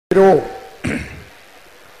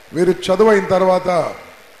వీరు చదువైన తర్వాత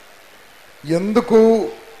ఎందుకు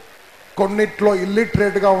కొన్నిట్లో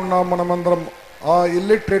ఇల్లిటరేట్గా ఉన్నాం మనమందరం. ఆ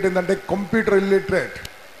ఇల్లిటరేట్ ఏంటంటే కంప్యూటర్ ఇల్లిటరేట్.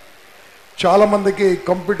 చాలామందికి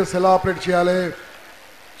కంప్యూటర్స్ ఎలా ఆపరేట్ చేయాలి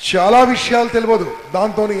చాలా విషయాలు తెలియదు.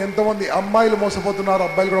 దాంతో ఎంతోమంది అమ్మాయిలు మోసపోతున్నారు,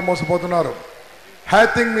 అబ్బాయిలు కూడా మోసపోతున్నారు.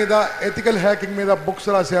 హ్యాకింగ్ మీద, ఎథికల్ హ్యాకింగ్ మీద బుక్స్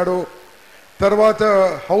రాశాడు. తర్వాత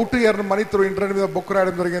how to earn money through internet మీద బుక్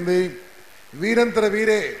రాయడం జరిగింది. వీరంతర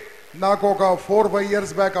వీరే నాకు ఒక 4-5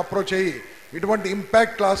 years బ్యాక్ అప్రోచ్ అయ్యి ఇటువంటి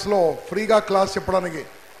ఇంపాక్ట్ క్లాస్లో ఫ్రీగా క్లాస్ చెప్పడానికి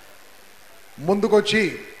ముందుకొచ్చి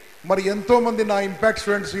మరి ఎంతోమంది నా ఇంపాక్ట్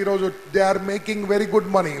స్టూడెంట్స్ ఈరోజు they are making very good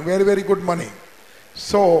money, very good money.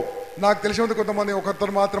 So నాకు తెలిసినంత కొంతమంది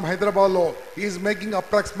ఒకతను మాత్రం హైదరాబాద్లో is making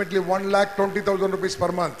approximately 1,20,000 rupees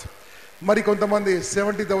per month. మరి కొంతమంది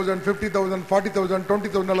 70,000, 50,000, 40,000,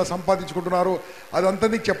 20,000 అలా సంపాదించుకుంటున్నారు. అదంతా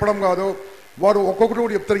నీకు చెప్పడం కాదు, వారు ఒక్కొక్కటి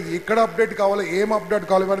కూడా చెప్తారు ఎక్కడ అప్డేట్ కావాలి, ఏం అప్డేట్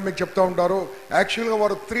కావాలి అని మీకు చెప్తా ఉంటారు. యాక్చువల్గా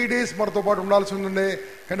వారు 3 days మనతో పాటు ఉండాల్సి ఉండే,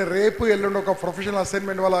 కానీ రేపు ఎల్లుండి ఒక ప్రొఫెషనల్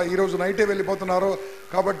అసైన్మెంట్ వల్ల ఈరోజు నైటే వెళ్ళిపోతున్నారు.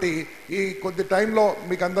 కాబట్టి ఈ కొద్ది టైంలో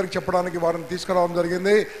మీకు అందరికి చెప్పడానికి వారిని తీసుకురావడం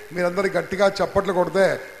జరిగింది. మీరందరికీ గట్టిగా చప్పట్లు కొడితే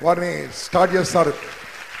వారిని స్టార్ట్ చేస్తారు.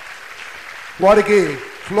 వారికి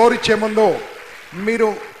ఫ్లోర్ ఇచ్చే ముందు మీరు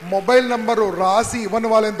మొబైల్ నెంబరు రాసి ఇవ్వని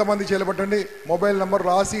వాళ్ళు ఎంతమంది చేయబట్టండి. మొబైల్ నెంబర్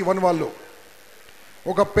రాసి ఇవ్వని వాళ్ళు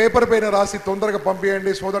ఒక పేపర్ పైన రాసి తొందరగా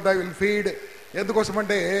పంపించండి. So that I will feed.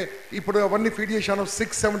 ఎందుకోసమంటే ఇప్పుడు అవన్నీ ఫీడ్ చేశాను.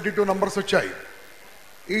 672 numbers వచ్చాయి.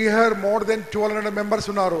 ఈ హియర్ మోర్ దెన్ 1,200 members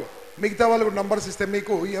ఉన్నారు. మిగతా వాళ్ళకు నంబర్స్ ఇస్తే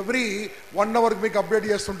మీకు ఎవ్రీ 1 hour మీకు అప్డేట్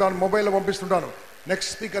చేస్తుంటాను, మొబైల్లో పంపిస్తుంటాను.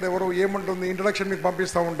 నెక్స్ట్ స్పీకర్ ఎవరు, ఏముంటుంది, ఇంట్రడక్షన్ మీకు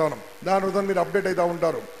పంపిస్తూ ఉంటాను. దాని విధంగా మీరు అప్డేట్ అవుతూ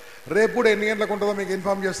ఉంటారు. రేపు కూడా ఎన్ని గంటలకు ఉంటుందో మీకు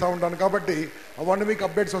ఇన్ఫార్మ్ చేస్తూ ఉంటాను. కాబట్టి అవన్నీ మీకు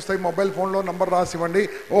అప్డేట్స్ వస్తాయి. మొబైల్ ఫోన్లో నంబర్ రాసి ఇవ్వండి.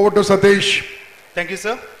 Over to Satish. Thank you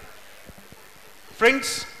sir.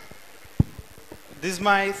 Friends, this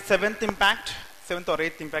my 7th or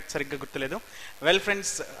 8th impact సరిగ్గా గుర్తులేదు. వెల్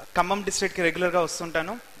ఫ్రెండ్స్, ఖమ్మం డిస్ట్రిక్ట్కి రెగ్యులర్గా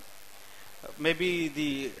వస్తుంటాను. మేబీ ఇది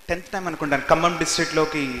 10th time అనుకుంటాను ఖమ్మం డిస్ట్రిక్ట్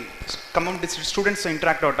స్టూడెంట్స్తో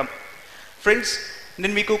ఇంటరాక్ట్ అవటం. ఫ్రెండ్స్,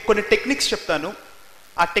 నేను మీకు కొన్ని టెక్నిక్స్ చెప్తాను.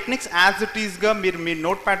 ఆ టెక్నిక్స్ యాజ్ ఇట్ ఈస్గా మీరు మీ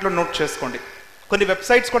నోట్ ప్యాడ్లో నోట్ చేసుకోండి. కొన్ని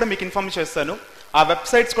వెబ్సైట్స్ కూడా మీకు ఇన్ఫార్మ్ చేస్తాను. ఆ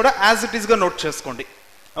వెబ్సైట్స్ కూడా యాజ్ ఇట్ ఈస్గా నోట్ చేసుకోండి.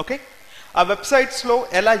 ఓకే, ఆ వెబ్సైట్స్లో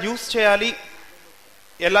ఎలా యూస్ చేయాలి,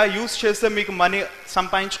 ఎలా యూస్ చేస్తే మీకు మనీ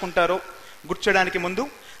సంపాదించుకుంటారో గుర్తుచేయడానికి ముందు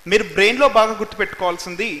మీరు బ్రెయిన్లో బాగా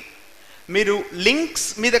గుర్తుపెట్టుకోవాల్సింది, మీరు లింక్స్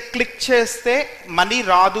మీద క్లిక్ చేస్తే మనీ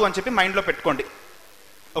రాదు అని చెప్పి మైండ్లో పెట్టుకోండి.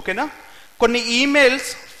 ఓకేనా? కొన్ని ఈమెయిల్స్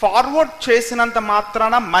ఫార్వర్డ్ చేసినంత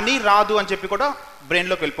మాత్రాన మనీ రాదు అని చెప్పి కూడా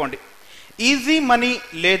బ్రెయిన్లోకి వెళ్ళిపోండి. ఈజీ మనీ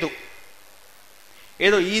లేదు.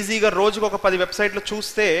 ఏదో ఈజీగా రోజుకు ఒక 10 వెబ్సైట్లు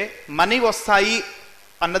చూస్తే మనీ వస్తాయి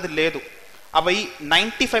అన్నది లేదు. అవి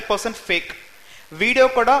 95% ఫేక్. వీడియో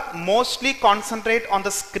కూడా mostly concentrate on the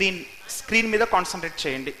screen మీద కాన్సన్ట్రేట్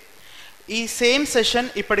చేయండి. ఈ సేమ్ సెషన్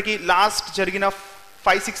ఇప్పటికి లాస్ట్ జరిగిన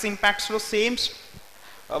 5-6 ఇంపాక్ట్స్లో సేమ్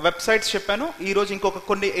వెబ్సైట్స్ చెప్పాను. ఈరోజు ఇంకొక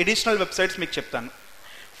కొన్ని ఎడిషనల్ వెబ్సైట్స్ మీకు చెప్తాను.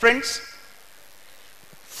 ఫ్రెండ్స్,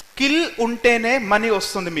 స్కిల్ ఉంటేనే మనీ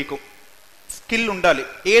వస్తుంది. మీకు స్కిల్ ఉండాలి,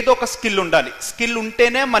 ఏదో ఒక స్కిల్ ఉండాలి. స్కిల్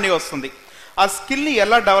ఉంటేనే మనీ వస్తుంది. ఆ స్కిల్ని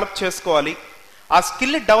ఎలా డెవలప్ చేసుకోవాలి, ఆ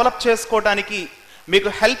స్కిల్ని డెవలప్ చేసుకోవడానికి మీకు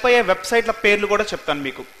హెల్ప్ అయ్యే వెబ్సైట్ల పేర్లు కూడా చెప్తాను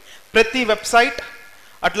మీకు. ప్రతి వెబ్సైట్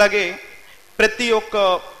అట్లాగే ప్రతి ఒక్క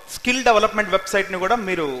స్కిల్ డెవలప్మెంట్ వెబ్సైట్ని కూడా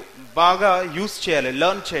మీరు బాగా యూస్ చేయాలి,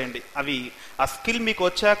 లెర్న్ చేయండి. అవి ఆ స్కిల్ మీకు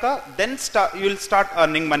వచ్చాక then you will start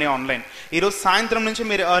earning money online. ఈరోజు సాయంత్రం నుంచి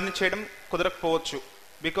మీరు ఎర్న్ చేయడం కుదరకపోవచ్చు.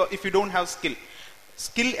 Because if you don't have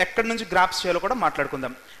skill ఎక్కడి నుంచి గ్రాప్స్ చేయాలో కూడా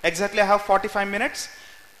మాట్లాడుకుందాం. Exactly I have 45 minutes.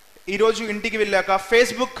 ఈరోజు ఇంటికి వెళ్ళాక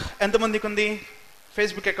ఫేస్బుక్ ఎంతమందికి ఉంది?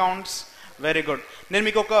 Facebook accounts, very good. నేను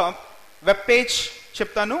మీకు ఒక వెబ్ పేజ్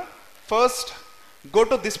చెప్తాను. First go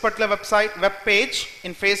to this particular web page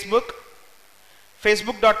in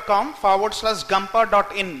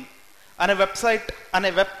facebook.com/gampa.in అనే వెబ్సైట్ అనే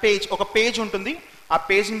వెబ్ పేజ్, ఒక పేజ్ ఉంటుంది. ఆ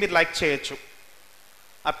పేజ్ని మీరు లైక్ చేయొచ్చు.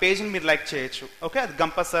 ఓకే, అది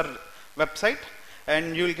Gampa sir website and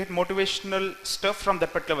you will get motivational stuff from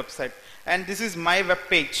that particular website. And this is my web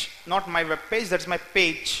page, not my web page, that's my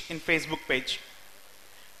page in Facebook page.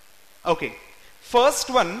 Okay, first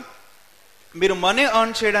one, మీరు money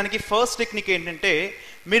earn చేయడానికి first technique ఏంటంటే,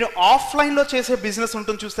 మీరు ఆఫ్లైన్లో చేసే business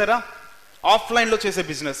ఉంటుంది చూస్తారా? ఆఫ్లైన్లో చేసే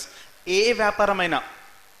బిజినెస్ ఏ వ్యాపారమైనా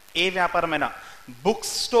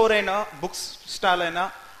బుక్స్ స్టోర్ అయినా, బుక్స్ స్టాల్ అయినా,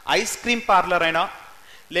 ఐస్ క్రీమ్ పార్లర్ అయినా,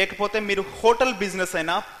 లేకపోతే మీరు హోటల్ బిజినెస్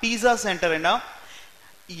అయినా, పిజ్జా సెంటర్ అయినా,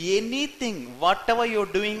 anything what ever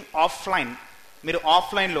you're doing offline, మీరు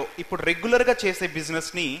ఆఫ్లైన్లో ఇప్పుడు రెగ్యులర్గా చేసే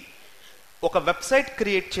బిజినెస్ని ఒక వెబ్సైట్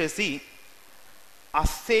క్రియేట్ చేసి ఆ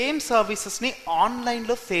సేమ్ సర్వీసెస్ని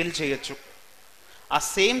ఆన్లైన్లో సేల్ చేయొచ్చు. ఆ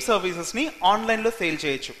సేమ్ సర్వీసెస్ని ఆన్లైన్లో సేల్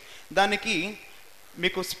చేయొచ్చు. దానికి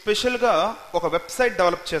మీకు స్పెషల్గా ఒక వెబ్సైట్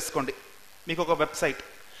డెవలప్ చేసుకోండి. మీకు ఒక వెబ్సైట్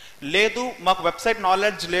లేదు, మాకు వెబ్సైట్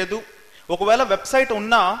నాలెడ్జ్ లేదు, ఒకవేళ వెబ్సైట్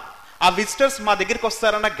ఉన్నా ఆ విజిటర్స్ మా దగ్గరికి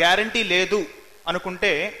వస్తారన్న గ్యారంటీ లేదు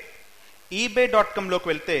అనుకుంటే ebay.comలోకి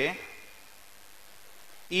వెళ్తే,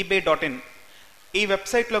 ebay.in ఈ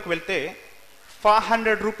వెబ్సైట్లోకి వెళ్తే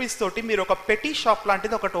 400 రూపీస్ తోటి మీరు ఒక పెటీ షాప్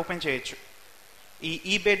లాంటిది ఒకటి ఓపెన్ చేయొచ్చు. ఈ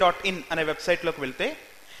ebay.in అనే వెబ్సైట్లోకి వెళ్తే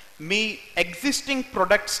మీ ఎగ్జిస్టింగ్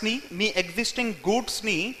ప్రొడక్ట్స్ని, మీ ఎగ్జిస్టింగ్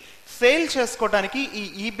గూడ్స్ని సేల్ చేసుకోవడానికి ఈ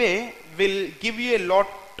eBay will give you a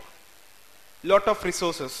lot of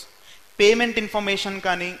resources. Payment information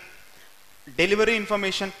కానీ, డెలివరీ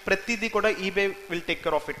ఇన్ఫర్మేషన్, ప్రతిదీ కూడా eBay will take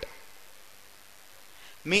care of it.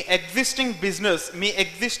 Me existing business, me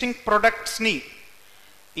existing ప్రొడక్ట్స్ని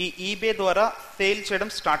ఈ ఈబే ద్వారా సేల్ చేయడం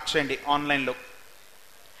స్టార్ట్ చేయండి ఆన్లైన్లో.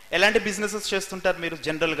 ఎలాంటి బిజినెసెస్ చేస్తుంటారు మీరు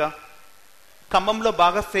జనరల్గా? ఖమ్మంలో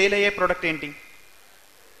బాగా సేల్ అయ్యే ప్రోడక్ట్ ఏంటి?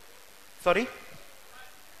 Sorry,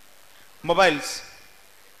 mobiles.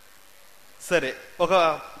 సరే, ఒక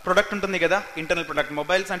ప్రోడక్ట్ ఉంటుంది కదా, ఇంటర్నల్ ప్రోడక్ట్.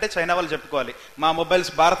 మొబైల్స్ అంటే చైనా వాళ్ళు చెప్పుకోవాలి, మా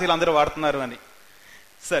మొబైల్స్ భారతీయులు అందరూ వాడుతున్నారు అని.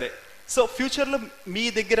 సరే, సో ఫ్యూచర్లో మీ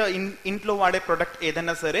దగ్గర ఇంట్లో వాడే ప్రోడక్ట్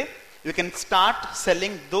ఏదైనా సరే, you can start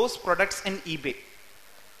selling those products in eBay.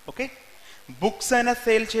 Okay, books అయినా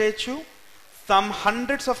సేల్ చేయొచ్చు. సమ్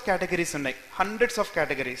హండ్రెడ్స్ ఆఫ్ కేటగిరీస్ ఉన్నాయి, హండ్రెడ్స్ ఆఫ్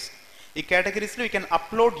కేటగిరీస్. ఈ కేటగిరీస్లో you can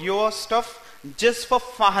upload your stuff just for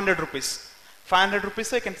 500 rupees. 500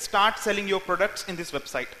 rupees you can start selling your products in this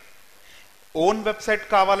website. Own website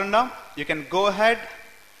కావాలన్నా you can go head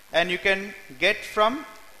and you can get from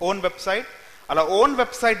own website. అలా own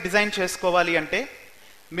website design చేసుకోవాలి అంటే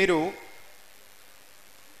మీరు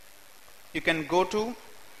you can go to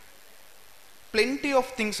plenty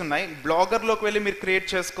of things ఉన్నాయి. బ్లాగర్లోకి వెళ్ళి మీరు create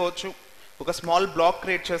చేసుకోవచ్చు, ఒక స్మాల్ బ్లాగ్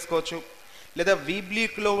క్రియేట్ చేసుకోవచ్చు, లేదా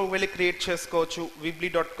వీబ్లీలో వెళ్ళి క్రియేట్ చేసుకోవచ్చు,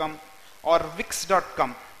 weebly.com ఆర్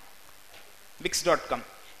wix.com.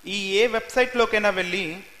 ఈ ఏ వెబ్సైట్లోకైనా వెళ్ళి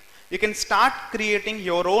you can start creating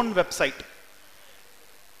your own website.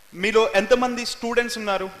 మీలో ఎంతమంది స్టూడెంట్స్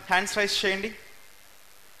ఉన్నారు? హ్యాండ్స్ రైజ్ చేయండి.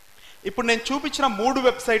 ఇప్పుడు నేను చూపించిన 3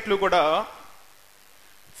 వెబ్సైట్లు కూడా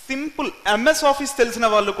సింపుల్ ఎంఎస్ ఆఫీస్ తెలిసిన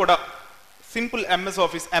వాళ్ళు కూడా, simple MS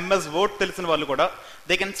office, MS word తెలిసిన వాళ్ళు కూడా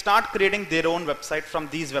they can start creating their own website from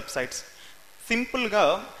these websites. సింపుల్గా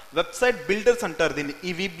వెబ్సైట్ బిల్డర్స్ అంటారు దీన్ని.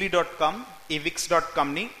 ఈ weebly.com, ఈ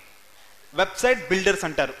wix.comని వెబ్సైట్ బిల్డర్స్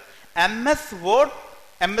అంటారు.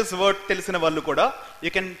 ఎంఎస్ వర్డ్ తెలిసిన వాళ్ళు కూడా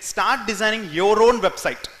you can start designing your own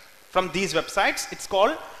website from these websites. It's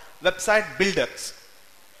called website builders.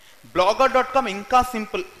 blogger.com ఇంకా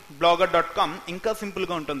సింపుల్. blogger.com ఇంకా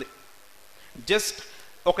సింపుల్గా ఉంటుంది. జస్ట్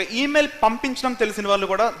ఒక ఈమెయిల్ పంపించడం తెలిసిన వాళ్ళు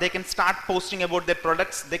కూడా they can start posting about their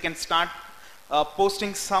products. They can start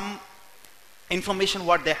posting some information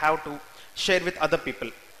what they have to share with other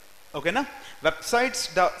people. ఓకేనా? వెబ్సైట్స్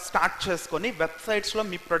స్టార్ట్ చేసుకొని వెబ్సైట్స్లో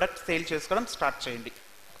మీ ప్రొడక్ట్ సేల్ చేసుకోవడం స్టార్ట్ చేయండి.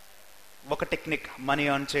 ఒక టెక్నిక్ మనీ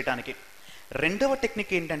ఎర్న్ చేయడానికి. రెండవ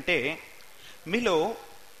టెక్నిక్ ఏంటంటే, మీలో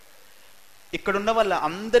ఇక్కడున్న వాళ్ళ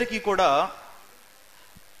అందరికీ కూడా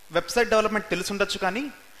వెబ్సైట్ డెవలప్మెంట్ తెలిసి ఉండొచ్చు, కానీ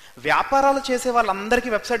వ్యాపారాలు చేసే వాళ్ళందరికీ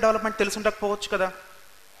వెబ్సైట్ డెవలప్మెంట్ తెలిసి ఉండకపోవచ్చు కదా.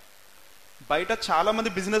 బయట చాలా మంది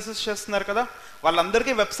బిజినెసెస్ చేస్తున్నారు కదా,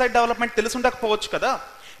 వాళ్ళందరికీ వెబ్సైట్ డెవలప్మెంట్ తెలిసి ఉండకపోవచ్చు కదా.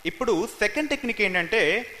 ఇప్పుడు సెకండ్ టెక్నిక్ ఏంటంటే,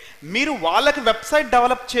 మీరు వాళ్ళకి వెబ్సైట్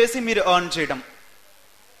డెవలప్ చేసి మీరు ఎర్న్ చేయడం.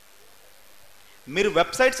 మీరు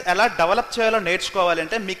వెబ్సైట్స్ ఎలా డెవలప్ చేయాలో నేర్చుకోవాలి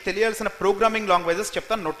అంటే మీకు తెలియాల్సిన ప్రోగ్రామింగ్ లాంగ్వేజెస్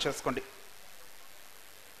చెప్తాను, నోట్ చేసుకోండి.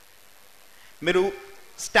 మీరు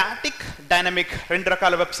స్టాటిక్, డైనమిక్ 2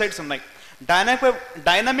 రకాల వెబ్సైట్స్ ఉన్నాయి.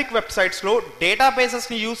 డైనమిక్ వెబ్సైట్స్లో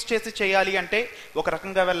డేటాబేసెస్ని యూజ్ చేసి చేయాలి అంటే ఒక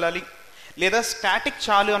రకంగా వెళ్ళాలి, లేదా స్టాటిక్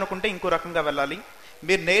చాలు అనుకుంటే ఇంకో రకంగా వెళ్ళాలి.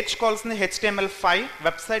 మీరు నేర్చుకోవాల్సింది HTML5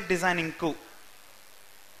 వెబ్సైట్ డిజైనింగ్కు.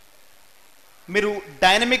 మీరు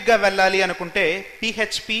డైనమిక్గా వెళ్ళాలి అనుకుంటే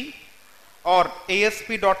PHP are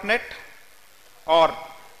ASP.NET are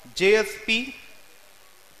JSP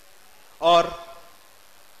are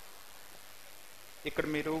ఇక్కడ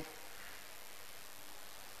మీరు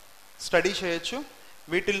స్టడీ చేయొచ్చు.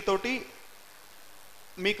 వీటితోటి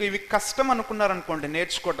మీకు ఇవి కష్టం అనుకున్నారనుకోండి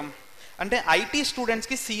నేర్చుకోవటం, అంటే ఐటీ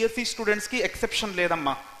స్టూడెంట్స్కి, సిఎస్సి స్టూడెంట్స్కి ఎక్సెప్షన్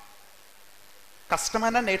లేదమ్మా.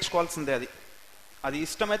 కష్టమైనా నేర్చుకోవాల్సిందే. అది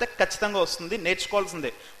ఇష్టమైతే ఖచ్చితంగా వస్తుంది,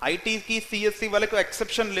 నేర్చుకోవాల్సిందే. ఐటీకి, సిఎస్సి వాళ్ళకి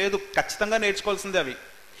ఎక్సెప్షన్ లేదు, ఖచ్చితంగా నేర్చుకోవాల్సిందే. అవి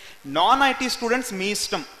నాన్ ఐటీ స్టూడెంట్స్ మీ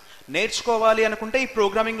ఇష్టం. నేర్చుకోవాలి అనుకుంటే ఈ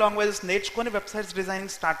ప్రోగ్రామింగ్ లాంగ్వేజెస్ నేర్చుకొని వెబ్సైట్స్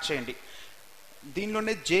డిజైనింగ్ స్టార్ట్ చేయండి.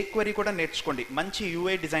 దీనిలోనే jQuery కూడా నేర్చుకోండి, మంచి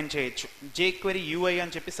యూఐ డిజైన్ చేయొచ్చు. jQuery UI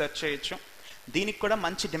అని చెప్పి సెర్చ్ చేయొచ్చు. దీనికి కూడా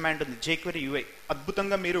మంచి డిమాండ్ ఉంది. jQuery UI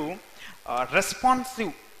అద్భుతంగా మీరు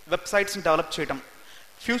రెస్పాన్సివ్ వెబ్సైట్స్ని డెవలప్ చేయడం.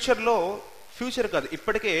 ఫ్యూచర్లో ఫ్యూచర్ కాదు,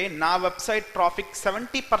 ఇప్పటికే నా website traffic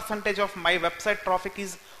 70% of my website traffic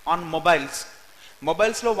is on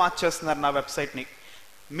మొబైల్స్లో watch చేస్తున్నారు నా వెబ్సైట్ని.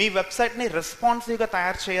 మీ వెబ్సైట్ని రెస్పాన్సివ్గా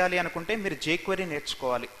తయారు చేయాలి అనుకుంటే మీరు jQuery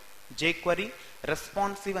నేర్చుకోవాలి. jQuery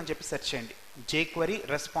రెస్పాన్సివ్ అని చెప్పి సెర్చ్ చేయండి. jQuery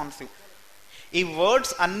responsive. ఈ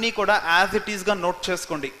వర్డ్స్ అన్నీ కూడా యాజ్ ఇట్ ఈస్గా నోట్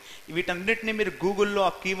చేసుకోండి. వీటన్నిటిని మీరు గూగుల్లో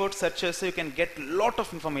ఆ కీవర్డ్ సెర్చ్ చేస్తే you can get lot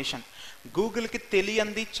of information. గూగుల్కి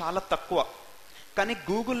తెలియంది చాలా తక్కువ, కానీ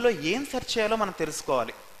గూగుల్లో ఏం సెర్చ్ చేయాలో మనం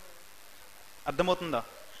తెలుసుకోవాలి. అర్థమవుతుందా?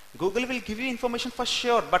 Google will give you information for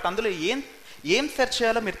sure, but అందులో ఏం సెర్చ్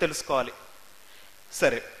చేయాలో మీరు తెలుసుకోవాలి.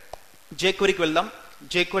 సరే, jQueryకి వెళ్దాం.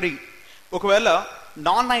 jQuery ఒకవేళ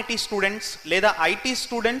non-IT స్టూడెంట్స్ లేదా IT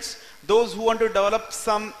students, those who want to develop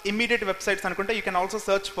some immediate websites అనుకుంటే you can also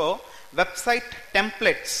search for website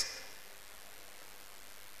templates.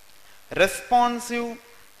 Responsive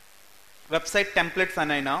website templates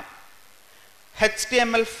అనైనా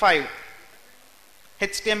HTML5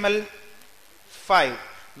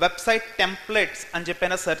 website templates అని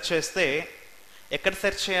చెప్పైనా సెర్చ్ చేస్తే ఎక్కడ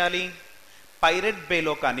సెర్చ్ చేయాలి? పైరేట్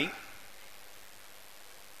బేలో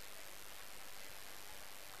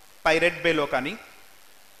కానీ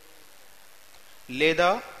లేదా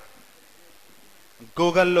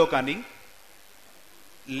గూగుల్లో కానీ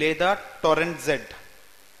లేదా టొరెంట్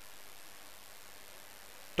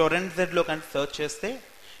జెడ్లో కానీ సెర్చ్ చేస్తే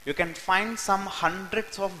you can find some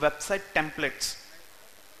hundreds of website templates.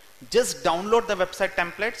 Just download the website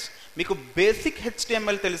templates. మీకు బేసిక్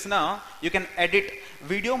HTML తెలిసిన you can edit.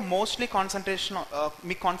 Video mostly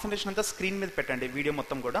me concentration అంతా స్క్రీన్ మీద పెట్టండి. వీడియో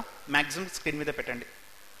మొత్తం కూడా మ్యాక్సిమం స్క్రీన్ మీద పెట్టండి.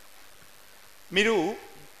 మీరు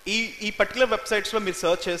ఈ పర్టికులర్ వెబ్సైట్స్లో మీరు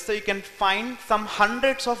సెర్చ్ చేస్తే you can find some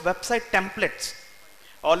hundreds of website templates.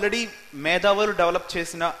 Already మేధావులు డెవలప్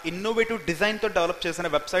చేసిన, ఇన్నోవేటివ్ డిజైన్తో డెవలప్ చేసిన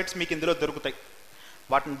వెబ్సైట్స్ మీకు ఇందులో దొరుకుతాయి.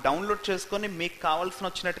 వాటిని డౌన్లోడ్ చేసుకొని మీకు కావాల్సిన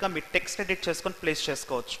వచ్చినట్టుగా మీ టెక్స్ట్ ఎడిట్ చేసుకొని ప్లేస్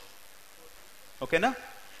చేసుకోవచ్చు. ఓకేనా?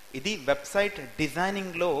 ఇది వెబ్సైట్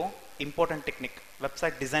డిజైనింగ్లో ఇంపార్టెంట్ టెక్నిక్.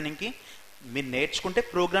 వెబ్సైట్ డిజైనింగ్కి మీరు నేర్చుకుంటే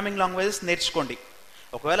ప్రోగ్రామింగ్ లాంగ్వేజెస్ నేర్చుకోండి.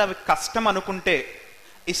 ఒకవేళ అవి కష్టం అనుకుంటే,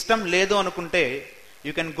 ఇష్టం లేదు అనుకుంటే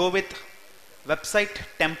you can go with website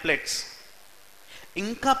templates.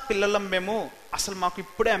 ఇంకా పిల్లలం మేము అసలు మాకు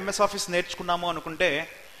ఇప్పుడే MS ఆఫీస్ నేర్చుకున్నాము అనుకుంటే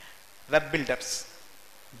web builders,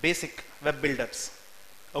 basic web builders.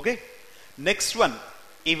 Okay, next one,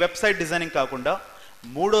 ఈ వెబ్సైట్ డిజైనింగ్ కాకుండా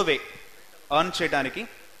మూడో వే ఎర్న్ చేయడానికి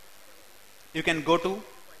you can go to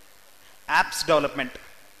apps development.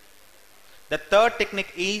 The third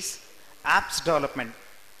technique is apps development.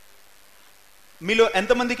 మీలో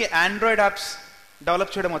ఎంతమందికి ఆండ్రాయిడ్ యాప్స్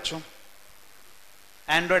డెవలప్ చేయడం వచ్చు?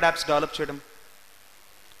 ఆండ్రాయిడ్ యాప్స్ డెవలప్ చేయడం.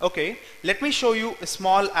 Okay, let me show you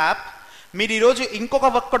small app. మీరు ఈరోజు ఇంకొక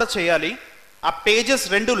వర్క్ కూడా చేయాలి. ఆ పేజెస్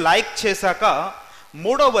 2 లైక్ చేశాక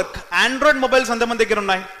మూడో వర్క్, ఆండ్రాయిడ్ మొబైల్స్ ఎంతమంది దగ్గర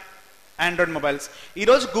ఉన్నాయి? Android mobiles.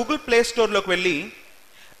 ఈరోజు గూగుల్ ప్లే స్టోర్లోకి వెళ్ళి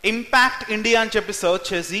ఇంపాక్ట్ ఇండియా అని చెప్పి సర్చ్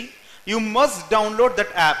చేసి you must download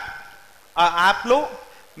that app. ఆ యాప్లో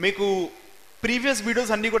మీకు ప్రీవియస్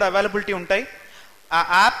వీడియోస్ అన్నీ కూడా అవైలబిలిటీ ఉంటాయి. ఆ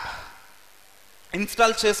యాప్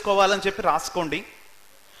ఇన్స్టాల్ చేసుకోవాలని చెప్పి రాసుకోండి.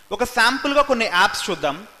 ఒక శాంపుల్గా కొన్ని యాప్స్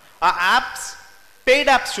చూద్దాం. ఆ యాప్స్ పెయిడ్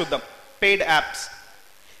యాప్స్ చూద్దాం. Paid apps.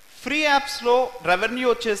 ఫ్రీ యాప్స్లో రెవెన్యూ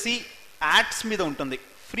వచ్చేసి యాడ్స్ మీద ఉంటుంది.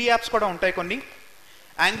 ఫ్రీ యాప్స్ కూడా ఉంటాయి కొన్ని.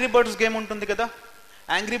 యాంగ్రీ బర్డ్స్ గేమ్ ఉంటుంది కదా,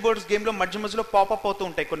 యాంగ్రీ బర్డ్స్ గేమ్లో మధ్యలో పాపప్ అవుతూ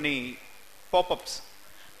ఉంటాయి కొన్ని పాపప్స్.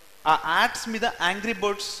 ఆ యాడ్స్ మీద యాంగ్రీ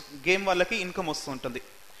బర్డ్స్ గేమ్ వాళ్ళకి ఇన్కమ్ వస్తూ ఉంటుంది.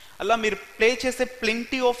 అలా మీరు ప్లే చేసే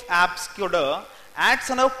ప్లెంటీ ఆఫ్ యాప్స్ కూడా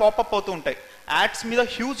యాడ్స్ అనేవి పాపప్ అవుతూ ఉంటాయి. యాడ్స్ మీద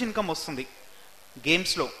హ్యూజ్ ఇన్కమ్ వస్తుంది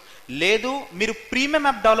గేమ్స్లో. లేదు మీరు ప్రీమియం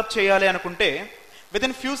యాప్ డెవలప్ చేయాలి అనుకుంటే with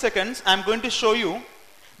in few seconds I'm going to show you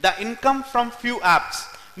the income from few apps.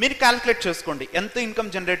 మీరు క్యాల్కులేట్ చేసుకోండి ఎంత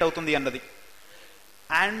ఇన్కమ్ జనరేట్ అవుతుంది అన్నది.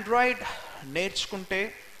 ఆండ్రాయిడ్ నేర్చుకుంటే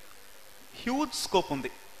హ్యూజ్ స్కోప్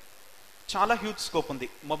ఉంది, చాలా హ్యూజ్ స్కోప్ ఉంది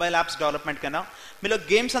మొబైల్ యాప్స్ డెవలప్మెంట్ కన్నా. మీలో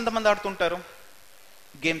గేమ్స్ ఎంతమంది ఆడుతుంటారు?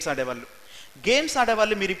 గేమ్స్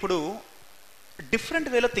ఆడేవాళ్ళు మీరు ఇప్పుడు డిఫరెంట్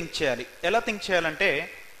వేలో థింక్ చేయాలి. ఎలా థింక్ చేయాలంటే,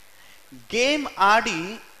 గేమ్ ఆడి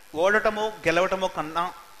ఓడటమో గెలవటమో కన్నా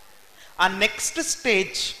ఆ నెక్స్ట్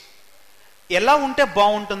స్టేజ్ ఎలా ఉంటే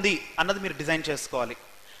బాగుంటుంది అన్నది మీరు డిజైన్ చేసుకోవాలి.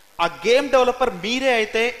 ఆ గేమ్ డెవలపర్ మీరే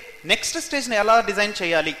అయితే నెక్స్ట్ స్టేజ్ని ఎలా డిజైన్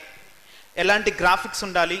చేయాలి, ఎలాంటి గ్రాఫిక్స్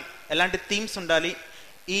ఉండాలి, ఎలాంటి థీమ్స్ ఉండాలి,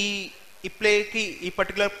 ఈ ప్లేకి ఈ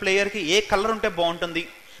పర్టికులర్ ప్లేయర్కి ఏ కలర్ ఉంటే బాగుంటుంది,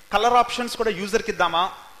 కలర్ ఆప్షన్స్ కూడా యూజర్కి ఇద్దామా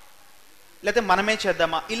లేకపోతే మనమే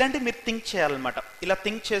చేద్దామా, ఇలాంటివి మీరు థింక్ చేయాలన్నమాట. ఇలా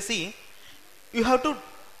థింక్ చేసి you have to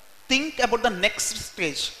think about the next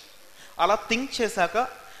stage. అలా థింక్ చేశాక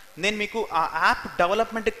నేను మీకు ఆ యాప్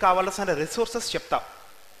డెవలప్మెంట్కి కావాల్సిన రిసోర్సెస్ చెప్తా.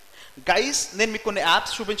 గైస్, నేను మీకు కొన్ని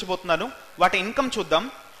యాప్స్ చూపించబోతున్నాను. వాటి ఇన్కమ్ చూద్దాం.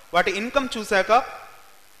 వాటి ఇన్కమ్ చూశాక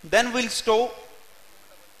దెన్ విల్ స్టోర్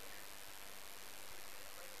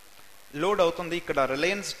లోడ్ అవుతుంది. ఇక్కడ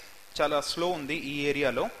రిలయన్స్ చాలా స్లో ఉంది ఈ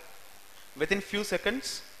ఏరియాలో. With in few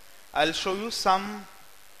seconds I will show you some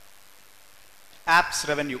apps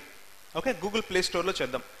revenue. Okay, Google play స్టోర్లో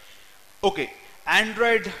చేద్దాం. ఓకే,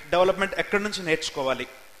 ఆండ్రాయిడ్ డెవలప్మెంట్ ఎక్కడి నుంచి నేర్చుకోవాలి,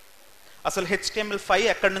 అసలు HTML5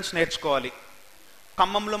 ఎక్కడి నుంచి నేర్చుకోవాలి,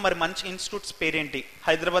 ఖమ్మంలో మరి మంచి ఇన్స్టిట్యూట్స్ పేరేంటి,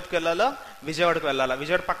 హైదరాబాద్కి వెళ్ళాలా విజయవాడకి వెళ్ళాలా,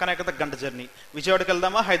 విజయవాడ పక్కనే కదా గంట జర్నీ, విజయవాడకి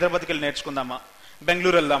వెళ్దామా హైదరాబాద్కి వెళ్ళి నేర్చుకుందామా,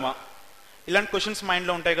 బెంగళూరు వెళ్దామా, ఇలాంటి క్వశ్చన్స్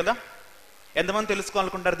మైండ్లో ఉంటాయి కదా. ఎంతమంది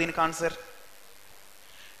తెలుసుకోవాలనుకుంటారు దీనికి answer?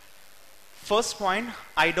 First point,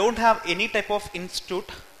 I don't have any type of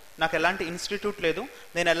institute. నాకు ఎలాంటి ఇన్స్టిట్యూట్ లేదు,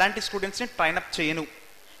 నేను ఎలాంటి స్టూడెంట్స్ని ట్రైనప్ చేయను.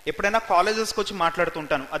 ఎప్పుడైనా కాలేజెస్కి వచ్చి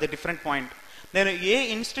మాట్లాడుతుంటాను, అది డిఫరెంట్ పాయింట్. నేను ఏ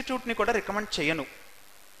ఇన్స్టిట్యూట్ని కూడా రికమెండ్ చేయను.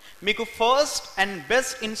 మీకు ఫస్ట్ అండ్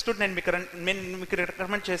బెస్ట్ ఇన్స్టిట్యూట్ నేను మీకు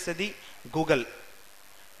రికమెండ్ చేసేది Google.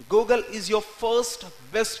 Google is your first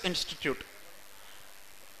best institute.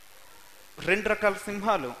 2 రకాల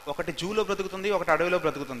సింహాలు, ఒకటి జూలో బ్రతుకుతుంది, ఒకటి అడవిలో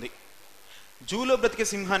బ్రతుకుతుంది. జూలో బ్రతికే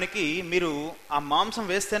సింహానికి మీరు ఆ మాంసం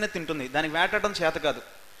వేస్తేనే తింటుంది, దానికి వేటాడడం చేత కాదు.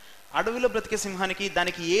 అడవిలో బ్రతికే సింహానికి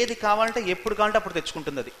దానికి ఏది కావాలంటే ఎప్పుడు కావాలంటే అప్పుడు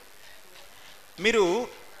తెచ్చుకుంటుంది అది. మీరు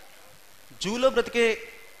జూలో బ్రతికే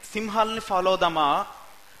సింహాలని ఫాలో అవుదామా,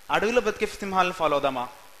 అడవిలో బ్రతికే సింహాలను ఫాలో అవుదామా?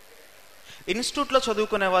 ఇన్స్టిట్యూట్లో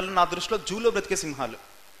చదువుకునే వాళ్ళు నా దృష్టిలో జూలో బ్రతికే సింహాలు.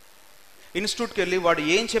 ఇన్స్టిట్యూట్కి వెళ్ళి వాడు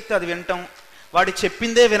ఏం చెప్తే అది వినటం, వాడు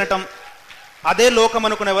చెప్పిందే వినటం, అదే లోకం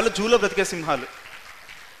అనుకునే వాళ్ళు జూలో బ్రతికే సింహాలు.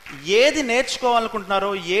 ఏది నేర్చుకోవాలనుకుంటున్నారో,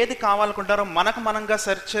 ఏది కావాలనుకుంటారో మనకు మనంగా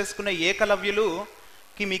సెర్చ్ చేసుకునే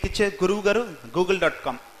ఏకలవ్యులుకి మీకు ఇచ్చే గురువు గారు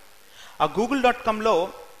google.com. ఆ google.comలో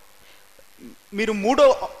మీరు మూడో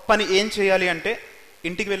పని ఏం చేయాలి అంటే,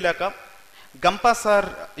 ఇంటికి వెళ్ళాక గంపా సార్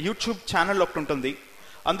యూట్యూబ్ ఛానల్ ఒకటి ఉంటుంది,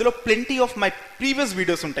 అందులో plenty of my previous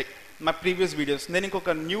videos ఉంటాయి. My previous videos. నేను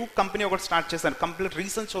ఇంకొక న్యూ కంపెనీ ఒకటి స్టార్ట్ చేశాను, complete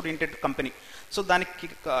research oriented company. So దానికి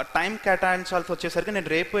టైం కేటాయించాల్సి వచ్చేసరికి నేను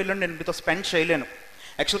రేపు వెళ్ళండి, నేను మీతో స్పెండ్ చేయలేను.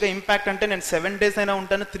 యాక్చువల్గా ఇంపాక్ట్ అంటే నేను 7 days అయినా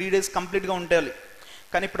ఉంటాను, 3 days కంప్లీట్గా ఉండాలి.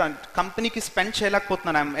 కానీ ఇప్పుడు ఆ కంపెనీకి స్పెండ్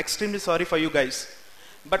చేయలేకపోతున్నాను. I'm extremely sorry for you guys.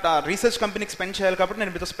 But ఆ రీసెర్చ్ కంపెనీకి స్పెండ్ చేయాలి కాబట్టి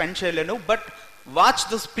నేను మీతో స్పెండ్ చేయలేను. But watch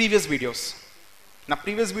those previous videos. నా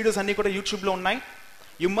ప్రీవియస్ వీడియోస్ అన్నీ కూడా యూట్యూబ్లో ఉన్నాయి,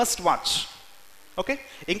 యూ మస్ట్ వాచ్. ఓకే,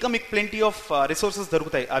 ఇంకా మీకు ప్లెంటీ ఆఫ్ రిసోర్సెస్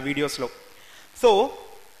దొరుకుతాయి ఆ వీడియోస్లో. సో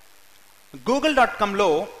google.comలో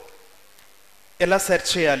ఎలా సెర్చ్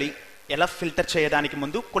చేయాలి, ఎలా ఫిల్టర్ చేయడానికి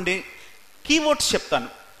ముందు కొన్ని కీవర్డ్స్ చెప్తాను.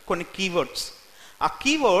 కొన్ని కీవర్డ్స్, ఆ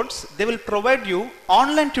keywords they will provide you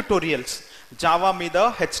online tutorials. Java మీద,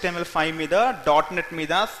 HTML5 మీద, .NET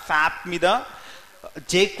మీద, SAP మీద,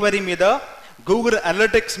 jQuery మీద, గూగుల్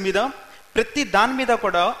అనలిటిక్స్ మీద, ప్రతి దాని మీద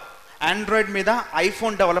కూడా, ఆండ్రాయిడ్ మీద,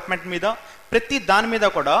 ఐఫోన్ డెవలప్మెంట్ మీద, ప్రతి దాని మీద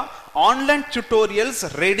కూడా ఆన్లైన్ ట్యుటోరియల్స్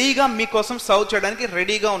రెడీగా మీకోసం సర్వ్ చేయడానికి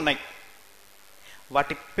రెడీగా ఉన్నాయి.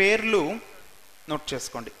 వాటి పేర్లు నోట్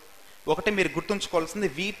చేసుకోండి. ఒకటి మీరు గుర్తుంచుకోవాల్సింది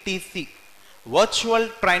VTC, వర్చువల్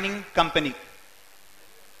ట్రైనింగ్ కంపెనీ.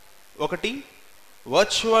 ఒకటి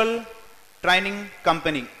వర్చువల్ ట్రైనింగ్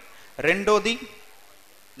కంపెనీ. రెండోది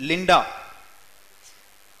లిండా.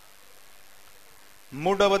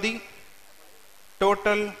 మూడవది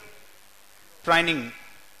total training.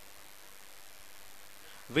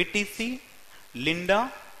 VTC, Linda,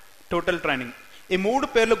 total training. ఈ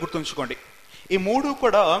 3 పేర్లు గుర్తుంచుకోండి. ఈ 3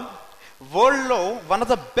 కూడా వరల్డ్లో one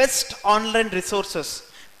of the best online resources,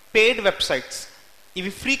 paid websites.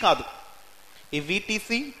 ఇవి ఫ్రీ కాదు. ఈ VTC,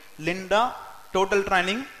 లిండా, టోటల్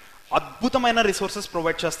ట్రైనింగ్ అద్భుతమైన రిసోర్సెస్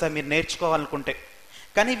ప్రొవైడ్ చేస్తాయి మీరు నేర్చుకోవాలనుకుంటే.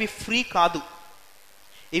 కానీ ఇవి ఫ్రీ కాదు.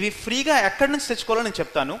 ఇవి ఫ్రీగా ఎక్కడి నుంచి తెచ్చుకోవాలో నేను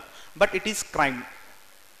చెప్తాను. But it is crime.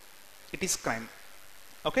 It is crime.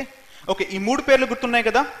 Okay okay, ఈ 3 పేర్లు గుర్తున్నాయి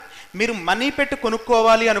కదా. మీరు మనీ పెట్టి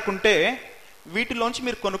కొనుక్కోవాలి అనుకుంటే వీటిలోంచి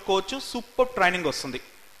మీరు కొనుక్కోవచ్చు, సూపర్ ట్రైనింగ్ వస్తుంది.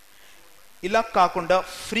 ఇలా కాకుండా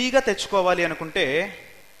ఫ్రీగా తెచ్చుకోవాలి అనుకుంటే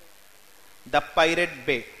ద పైరేట్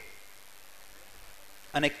బే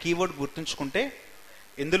అనే కీవర్డ్ గుర్తుంచుకుంటే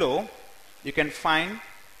ఇందులో you can find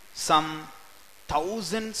some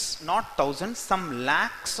thousands, not thousands, some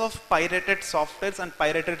lakhs of pirated softwares and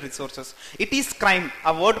pirated resources. It is crime.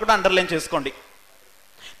 ఆ వర్డ్ కూడా అండర్లైన్ చేసుకోండి.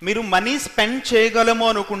 మీరు మనీ స్పెండ్ చేయగలము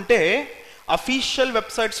అనుకుంటే అఫీషియల్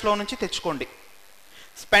వెబ్సైట్స్లో నుంచి తెచ్చుకోండి.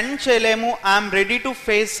 స్పెండ్ చేయలేము, I'm ready to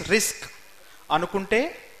face risk అనుకుంటే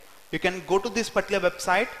you can go to this particular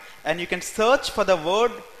website and you can search for the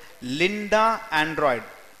word Linda Android,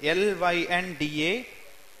 LYNDA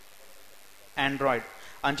Android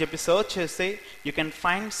అని చెప్పి సర్చ్ చేస్తే you can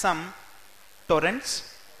find some torrents.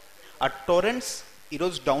 ఆ torrents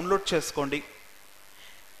ఈరోజు download చేసుకోండి.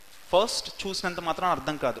 First చూసినంత మాత్రం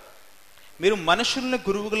అర్థం కాదు. మీరు మనుషులను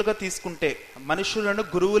గురువులుగా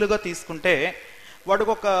తీసుకుంటే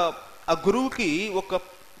వాడికి ఆ గురువుకి ఒక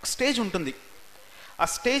ఒక స్టేజ్ ఉంటుంది. ఆ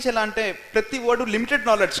స్టేజ్ ఎలా అంటే ప్రతి వర్డ్ లిమిటెడ్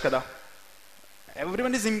నాలెడ్జ్ కదా,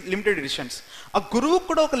 ఎవ్రీవన్ ఈజ్ లిమిటెడ్ ఎడిషన్స్. ఆ గురువు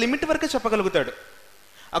కూడా ఒక లిమిట్ వరకే చెప్పగలుగుతాడు.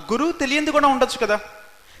 ఆ గురువు తెలియంది కూడా ఉండొచ్చు కదా.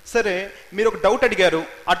 సరే, మీరు ఒక డౌట్ అడిగారు,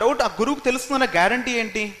 ఆ డౌట్ ఆ గురువుకు తెలుస్తుందన్న గ్యారంటీ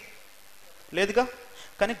ఏంటి? లేదుగా.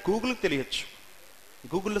 కానీ గూగుల్కి తెలియచ్చు.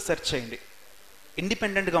 గూగుల్లో సెర్చ్ చేయండి,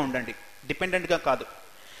 ఇండిపెండెంట్గా ఉండండి, డిపెండెంట్గా కాదు.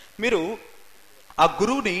 మీరు ఆ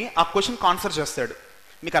గురువుని ఆ క్వశ్చన్కి ఆన్సర్ చేస్తాడు,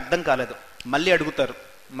 మీకు అర్థం కాలేదు మళ్ళీ అడుగుతారు,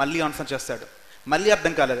 మళ్ళీ ఆన్సర్ చేస్తాడు, మళ్ళీ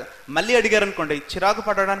అర్థం కాలేదు మళ్ళీ అడిగారు అనుకోండి, చిరాకు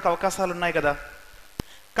పడడానికి అవకాశాలు ఉన్నాయి కదా.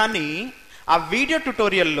 కానీ ఆ వీడియో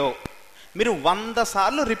ట్యుటోరియల్లో మీరు 100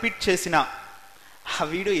 సార్లు రిపీట్ చేసిన ఆ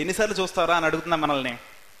వీడియో ఎన్నిసార్లు చూస్తారా అని అడుగుతున్నా మనల్ని,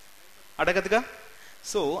 అడగదుగా.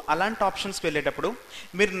 సో అలాంటి ఆప్షన్స్కి వెళ్ళేటప్పుడు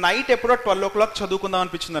మీరు నైట్ ఎప్పుడో 12 o'clock చదువుకుందాం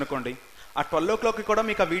అనిపించింది అనుకోండి, ఆ 12 o'clockకి కూడా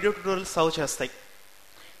మీకు ఆ వీడియో ట్యుటోరియల్స్ సర్వ్ చేస్తాయి.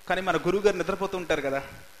 కానీ మన గురువు గారు నిద్రపోతూ ఉంటారు కదా.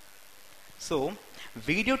 సో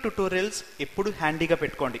వీడియో ట్యుటోరియల్స్ ఎప్పుడు హ్యాండీగా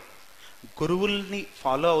పెట్టుకోండి. గురువుల్ని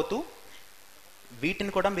ఫాలో అవుతూ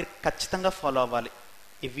వీటిని కూడా మీరు ఖచ్చితంగా ఫాలో అవ్వాలి.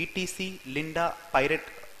 ఈ విటిసి, లిండా, పైరెట్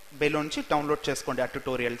బేలో నుంచి డౌన్లోడ్ చేసుకోండి ఆ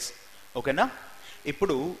ట్యుటోరియల్స్, ఓకేనా.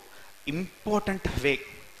 ఇప్పుడు ఇంపార్టెంట్ వే,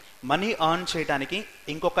 మనీ ఎర్న్ చేయడానికి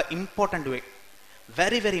ఇంకొక ఇంపార్టెంట్ వే,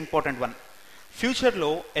 వెరీ వెరీ ఇంపార్టెంట్ వన్.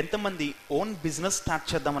 ఫ్యూచర్లో ఎంతమంది ఓన్ బిజినెస్ స్టార్ట్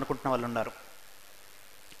చేద్దాం అనుకుంటున్న వాళ్ళు ఉన్నారు?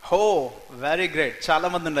 హో, వెరీ గ్రేట్, చాలా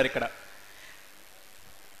మంది ఉన్నారు ఇక్కడ.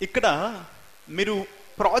 ఇక్కడ మీరు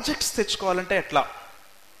ప్రాజెక్ట్స్ తెచ్చుకోవాలంటే ఎట్లా?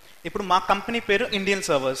 ఇప్పుడు మా కంపెనీ పేరు ఇండియన్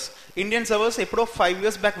సర్వర్స్. ఇండియన్ సర్వర్స్ ఎప్పుడో 5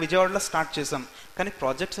 years బ్యాక్ విజయవాడలో స్టార్ట్ చేసాం. కానీ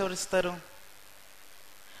ప్రాజెక్ట్స్ ఎవరు ఇస్తారు?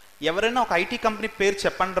 ఎవరైనా ఒక ఐటీ కంపెనీ పేరు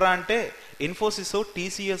చెప్పండిరా అంటే ఇన్ఫోసిసో,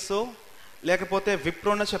 టీసీఎస్ఓ లేకపోతే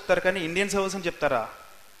విప్రోనో చెప్తారు, కానీ ఇండియన్ సర్వర్స్ అని చెప్తారా?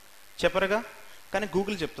 చెప్పరుగా. కానీ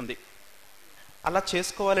గూగుల్ చెప్తుంది. అలా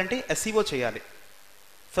చేసుకోవాలంటే ఎస్ఈఓ చేయాలి,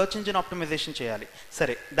 సర్చ్ ఇంజిన్ ఆప్టిమైజేషన్ చేయాలి.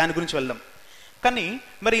 సరే, దాని గురించి వెళ్దాం. కానీ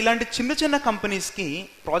మరి ఇలాంటి చిన్న చిన్న కంపెనీస్కి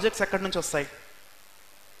ప్రాజెక్ట్స్ ఎక్కడి నుంచి వస్తాయి?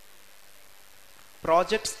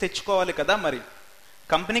 ప్రాజెక్ట్స్ తెచ్చుకోవాలి కదా. మరి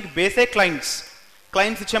కంపెనీకి బేసే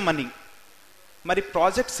క్లయింట్స్ ఇచ్చే మనీ. మరి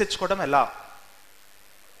ప్రాజెక్ట్స్ తెచ్చుకోవడం ఎలా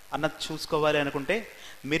అన్నది చూసుకోవాలి అనుకుంటే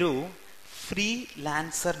మీరు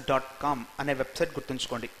freelancer.com అనే వెబ్సైట్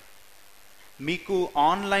గుర్తుంచుకోండి. మీకు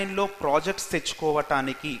ఆన్లైన్లో ప్రాజెక్ట్స్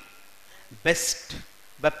తెచ్చుకోవటానికి బెస్ట్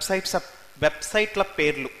వెబ్సైట్ల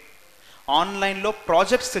పేర్లు. ఆన్లైన్లో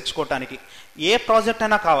ప్రాజెక్ట్స్ తెచ్చుకోవటానికి ఏ ప్రాజెక్ట్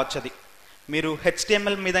అయినా కావచ్చు, అది మీరు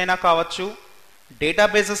HTML మీదైనా కావచ్చు,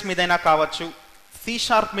 డేటాబేసెస్ మీదైనా కావచ్చు, C#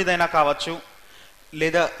 మీదైనా కావచ్చు,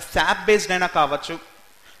 లేదా SAP బేస్డ్ అయినా కావచ్చు.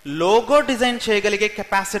 లోగో డిజైన్ చేయగలిగే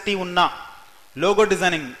కెపాసిటీ ఉన్న లోగో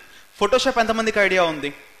డిజైనింగ్. ఫోటోషాప్ ఎంతమందికి ఐడియా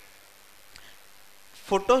ఉంది?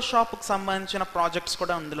 ఫోటోషాప్కి సంబంధించిన ప్రాజెక్ట్స్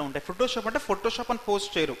కూడా అందులో ఉంటాయి. ఫోటోషాప్ అంటే ఫోటోషాప్ అని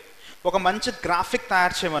పోస్ట్ చేయరు, ఒక మంచి గ్రాఫిక్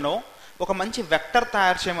తయారు చేయమనో, ఒక మంచి వెక్టర్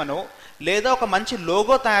తయారు చేయమనో, లేదా ఒక మంచి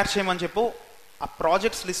లోగో తయారు చేయమని చెప్పు. ఆ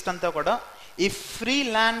ప్రాజెక్ట్స్ లిస్ట్ అంతా కూడా ఈ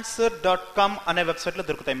freelancer.com అనే వెబ్సైట్లో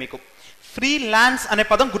దొరుకుతాయి మీకు. ఫ్రీలాన్స్ అనే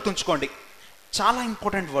పదం గుర్తుంచుకోండి, చాలా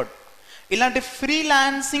ఇంపార్టెంట్ వర్డ్. ఇలాంటి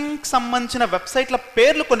ఫ్రీలాన్సింగ్ సంబంధించిన వెబ్సైట్ల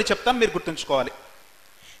పేర్లు కొన్ని చెప్తాను, మీరు గుర్తుంచుకోవాలి.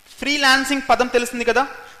 ఫ్రీలాన్సింగ్ పదం తెలిసింది కదా.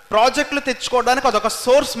 ప్రాజెక్టులు తెచ్చుకోవడానికి అదొక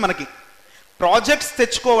సోర్స్. మనకి ప్రాజెక్ట్స్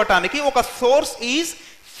తెచ్చుకోవటానికి ఒక సోర్స్ ఈజ్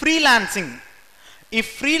ఫ్రీలాన్సింగ్. ఈ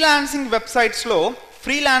ఫ్రీలాన్సింగ్ వెబ్సైట్స్లో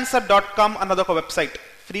freelancer.com అన్నది ఒక వెబ్సైట్.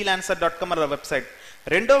 freelancer.com అన్నది వెబ్సైట్.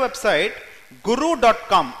 రెండో వెబ్సైట్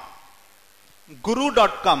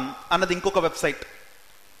guru.com అన్నది ఇంకొక వెబ్సైట్.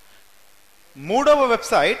 మూడవ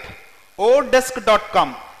వెబ్సైట్ odesk.com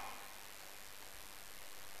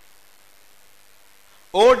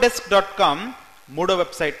మూడో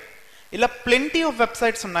వెబ్సైట్. ఇలా ప్లెంటీ ఆఫ్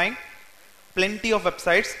వెబ్సైట్స్ ఉన్నాయి, ప్లెంటీ ఆఫ్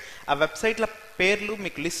వెబ్సైట్స్. ఆ వెబ్సైట్ల పేర్లు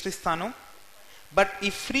మీకు లిస్ట్ ఇస్తాను. బట్ ఈ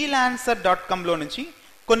freelancer.comలో నుంచి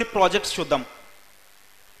కొన్ని ప్రాజెక్ట్స్ చూద్దాం.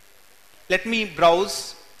 Let me browse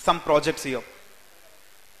some projects here.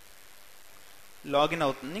 Login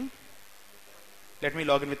అవుతుంది. Let me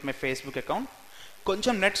login with my Facebook account.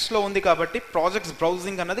 కొంచెం నెట్ స్లో ఉంది కాబట్టి ప్రాజెక్ట్స్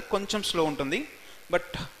బ్రౌజింగ్ అన్నది కొంచెం స్లో ఉంటుంది,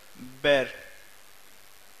 బట్ బేర్.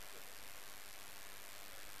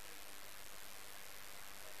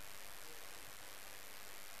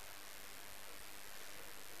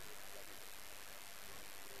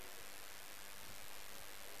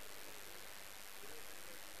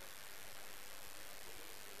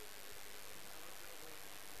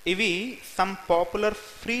 ఇవి some popular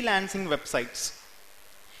freelancing websites.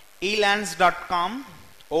 elance.com,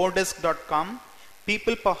 odesk.com,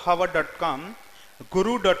 peoplepower.com,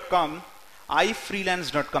 guru.com,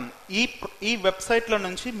 ifreelance.com. ఈ వెబ్సైట్ల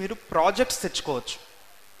నుంచి మీరు ప్రాజెక్ట్స్ తెచ్చుకోవచ్చు.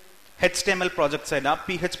 HTML ప్రాజెక్ట్స్ అయినా,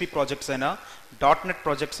 PHP ప్రాజెక్ట్స్ అయినా, .NET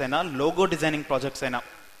ప్రాజెక్ట్స్ అయినా, లోగో డిజైనింగ్ ప్రాజెక్ట్స్ అయినా.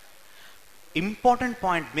 ఇంపార్టెంట్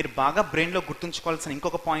పాయింట్, మీరు బాగా బ్రెయిన్లో గుర్తుంచుకోవాల్సిన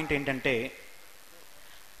ఇంకొక పాయింట్ ఏంటంటే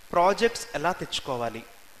ప్రాజెక్ట్స్ ఎలా తెచ్చుకోవాలి,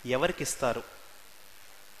 ఎవరికి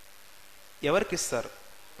ఇస్తారు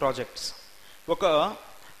ప్రాజెక్ట్స్. ఒక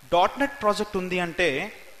 .NET ప్రాజెక్ట్ ఉంది అంటే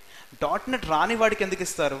 .NET రాని వాడికి ఎందుకు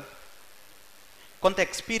ఇస్తారు? కొంత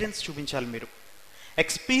ఎక్స్పీరియన్స్ చూపించాలి. మీరు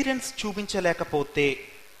experience చూపించలేకపోతే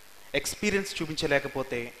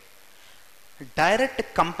direct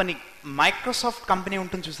company, Microsoft company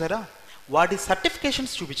ఉంటుంది చూసారా, వాడి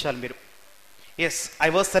సర్టిఫికేషన్స్ చూపించాలి మీరు. Yes, I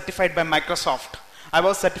was certified by Microsoft, I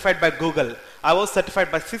was certified by Google, I was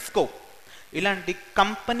certified by Cisco. ఇలాంటి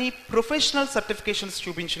కంపెనీ ప్రొఫెషనల్ సర్టిఫికేషన్స్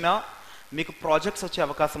చూపించినా మీకు ప్రాజెక్ట్స్ వచ్చే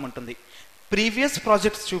అవకాశం ఉంటుంది. ప్రీవియస్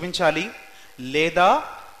ప్రాజెక్ట్స్ చూపించాలి, లేదా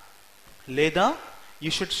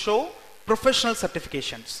you should show professional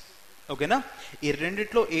certifications. ఓకేనా? ఈ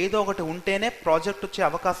రెండిట్లో ఏదో ఒకటి ఉంటేనే ప్రాజెక్ట్ వచ్చే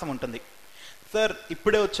అవకాశం ఉంటుంది. సార్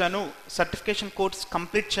ఇప్పుడే వచ్చాను, సర్టిఫికేషన్ కోర్స్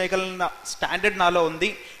కంప్లీట్ చేయగలన స్టాండర్డ్ నాలో ఉంది,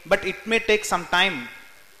 but it may take some time,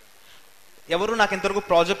 ఎవరు నాకు ఇంతవరకు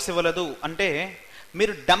ప్రాజెక్ట్స్ ఇవ్వలేదు అంటే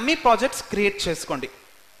మీరు డమ్మీ ప్రాజెక్ట్స్ క్రియేట్ చేసుకోండి.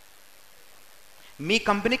 మీ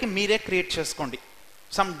కంపెనీకి మీరే క్రియేట్ చేసుకోండి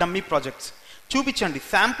సమ్ డమ్మీ ప్రాజెక్ట్స్, చూపించండి.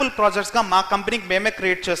 శాంపుల్ ప్రాజెక్ట్స్గా మా కంపెనీకి మేమే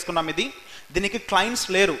క్రియేట్ చేసుకున్నాం, దీనికి క్లయింట్స్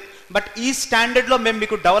లేరు, బట్ ఈ స్టాండర్డ్లో మేము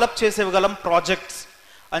మీకు డెవలప్ చేసి ఇవ్వగలం ప్రాజెక్ట్స్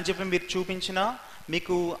అని చెప్పి మీరు చూపించినా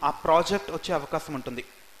మీకు ఆ ప్రాజెక్ట్ వచ్చే అవకాశం ఉంటుంది.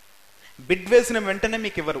 బిడ్ వేసిన వెంటనే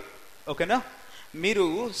మీకు ఇవ్వరు. ఓకేనా? మీరు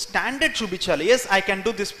స్టాండర్డ్ చూపించాలి. Yes, I can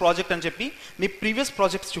do this project అని చెప్పి మీ ప్రీవియస్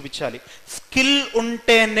ప్రాజెక్ట్స్ చూపించాలి. స్కిల్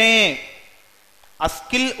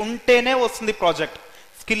ఉంటేనే వస్తుంది ప్రాజెక్ట్,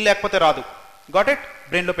 స్కిల్ లేకపోతే రాదు. Got it?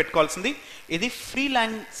 బ్రెయిన్లో పెట్టుకోవాల్సింది ఇది.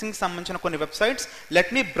 ఫ్రీలాన్సింగ్ సంబంధించిన కొన్ని websites.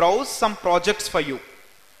 Let me browse some projects for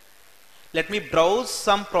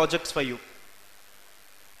you.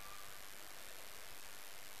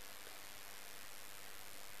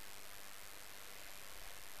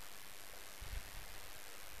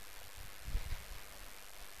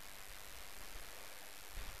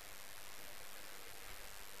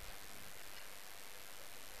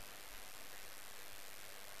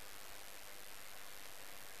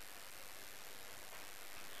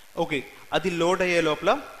 Okay, అది లోడ్ అయ్యే లోపల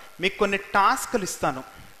మీకు కొన్ని టాస్క్లు ఇస్తాను,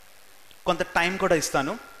 కొంత టైం కూడా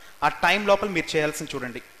ఇస్తాను. ఆ టైం లోపల మీరు చేయాల్సింది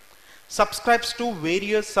చూడండి. Subscribe to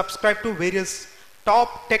various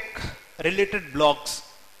top tech related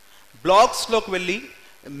బ్లాగ్స్లోకి వెళ్ళి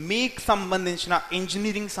మీకు సంబంధించిన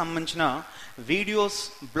ఇంజనీరింగ్ సంబంధించిన వీడియోస్,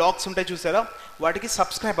 బ్లాగ్స్ ఉంటాయి చూసారా, వాటికి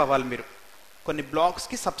సబ్స్క్రైబ్ అవ్వాలి. మీరు కొన్ని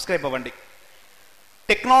బ్లాగ్స్కి సబ్స్క్రైబ్ అవ్వండి.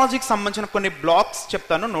 టెక్నాలజీకి సంబంధించిన కొన్ని బ్లాగ్స్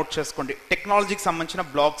చెప్తాను, నోట్ చేసుకోండి. టెక్నాలజీకి సంబంధించిన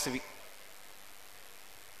బ్లాగ్స్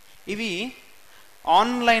ఇవి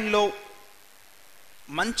ఆన్లైన్లో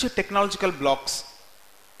మంచి టెక్నాలజికల్ బ్లాగ్స్.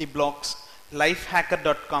 ఈ blogs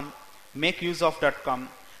lifehacker.com, makeuseof.com,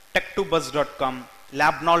 tech2buzz.com,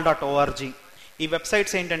 labnol.org. ఈ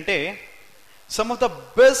వెబ్సైట్స్ ఏంటంటే some of the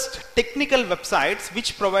best technical websites which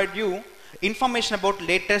provide you information about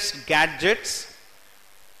latest gadgets,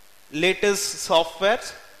 latest softwares,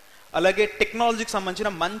 అలాగే టెక్నాలజీకి సంబంధించిన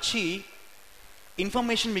మంచి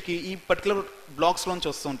ఇన్ఫర్మేషన్ మీకు ఈ పర్టికులర్ బ్లాగ్స్లోంచి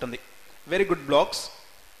వస్తూ ఉంటుంది. Very good blogs.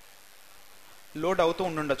 లోడ్ అవుతూ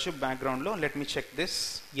ఉండొచ్చు బ్యాక్గ్రౌండ్లో. Let me check this.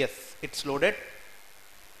 Yes, it's loaded.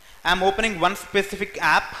 I'm opening one specific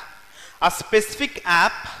app. ఆ స్పెసిఫిక్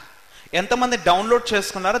యాప్ ఎంతమంది డౌన్లోడ్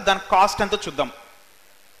చేసుకున్నారో దాని కాస్ట్ ఎంతో చూద్దాం.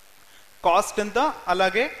 కాస్ట్ ఎంత,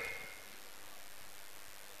 అలాగే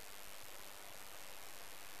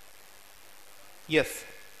ఎస్,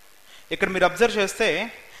 ఇక్కడ మీరు అబ్జర్వ్ చేస్తే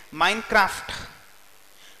మైన్క్రాఫ్ట్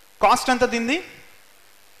కాస్ట్ ఎంత, దీని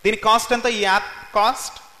కాస్ట్ ఎంత? ఈ యాప్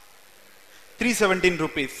కాస్ట్ 317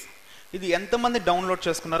 రూపీస్. ఇది ఎంతమంది డౌన్లోడ్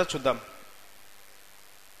చేసుకున్నారో చూద్దాం.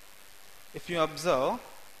 ఇఫ్ యూ అబ్జర్వ్,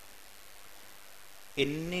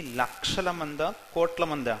 ఎన్ని లక్షల మందా, కోట్ల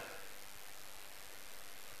మందా?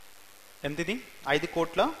 ఎంత ఇది?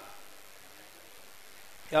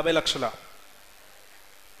 5,50,00,000.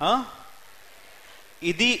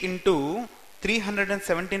 ఇది ఇంటూ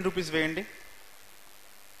 317 రూపీస్ వేయండి,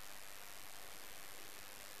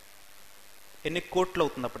 ఎన్ని కోట్లు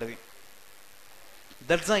అవుతుంది అప్పుడు అది?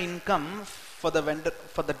 That's the income for the vendor,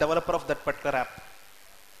 for the developer of that particular app.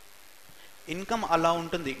 Income అలా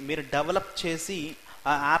ఉంటుంది. మీరు డెవలప్ చేసి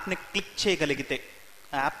ఆ యాప్ని క్లిక్ చేయగలిగితే,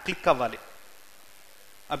 ఆ యాప్ క్లిక్ అవ్వాలి.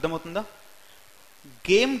 అర్థమవుతుందా?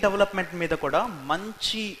 గేమ్ డెవలప్మెంట్ మీద కూడా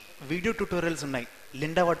మంచి వీడియో ట్యూటోరియల్స్ ఉన్నాయి.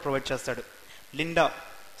 లిండా వాడు ప్రొవైడ్ చేస్తాడు. Linda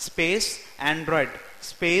space Android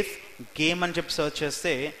space game అని చెప్పి సర్చ్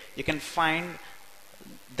చేస్తే you can find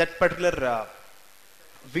that particular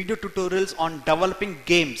video tutorials on developing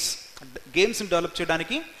గేమ్స్ని develop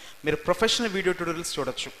చేయడానికి మీరు ప్రొఫెషనల్ వీడియో ట్యూటోరియల్స్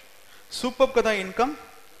చూడొచ్చు. సూపర్ కదా ఇన్కమ్.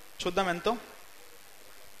 చూద్దాం ఎంతో.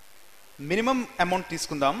 మినిమం అమౌంట్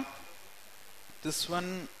తీసుకుందాం. This one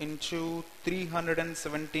into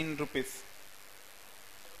 317 rupees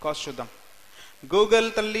cost చూద్దాం. గూగుల్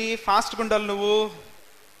తల్లి ఫాస్ట్గా ఉండాలి, నువ్వు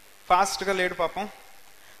ఫాస్ట్గా లేడు పాపం.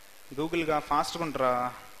 గూగుల్గా ఫాస్ట్గా ఉండరా,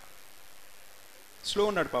 స్లో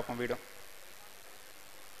ఉన్నాడు పాపం వీడు.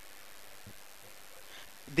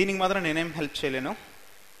 దీనికి మాత్రం నేనేం హెల్ప్ చేయలేను.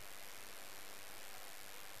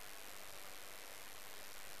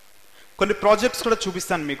 కొన్ని ప్రాజెక్ట్స్ కూడా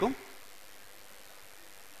చూపిస్తాను మీకు.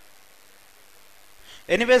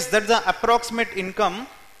 Anyways that's the approximate income.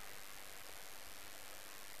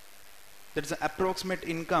 That's the approximate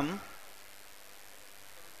income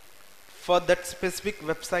for that specific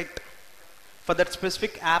website, for that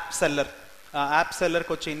specific app seller. App seller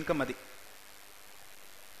ko వచ్చే income అది.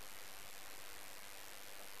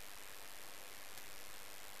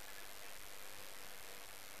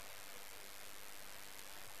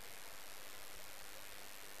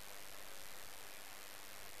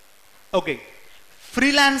 ఓకే,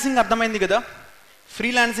 ఫ్రీలాన్సింగ్ అర్థమైంది కదా.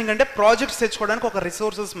 ఫ్రీలాన్సింగ్ అంటే ప్రాజెక్ట్స్ తెచ్చుకోవడానికి ఒక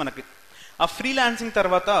రిసోర్సెస్ మనకి. ఆ ఫ్రీలాన్సింగ్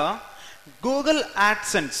తర్వాత గూగుల్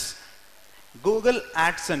యాడ్సెన్స్.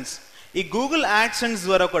 ఈ గూగుల్ యాడ్సెన్స్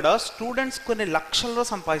ద్వారా కూడా స్టూడెంట్స్ కొన్ని లక్షల్లో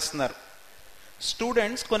సంపాదిస్తున్నారు.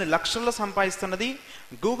 సంపాదిస్తున్నది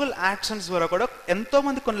గూగుల్ యాడ్సెన్స్ ద్వారా కూడా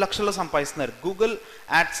ఎంతోమంది కొన్ని లక్షల్లో సంపాదిస్తున్నారు. గూగుల్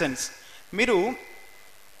యాడ్సెన్స్, మీరు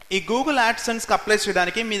ఈ గూగుల్ యాడ్సెన్స్కి అప్లై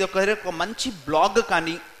చేయడానికి మీ దగ్గర ఒక మంచి బ్లాగ్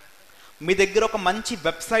కానీ, మీ దగ్గర ఒక మంచి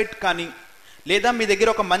వెబ్సైట్ కానీ, లేదా మీ దగ్గర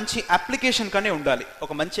ఒక మంచి అప్లికేషన్ కానీ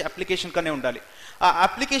ఉండాలి. ఆ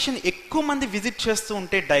అప్లికేషన్ ఎక్కువ మంది విజిట్ చేస్తూ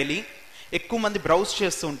ఉంటే, డైలీ ఎక్కువ మంది బ్రౌజ్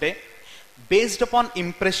చేస్తూ ఉంటే, based upon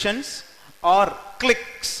impressions are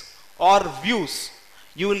clicks our views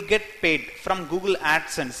you will get paid from Google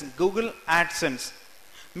AdSense.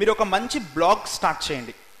 మీరు ఒక మంచి బ్లాగ్ స్టార్ట్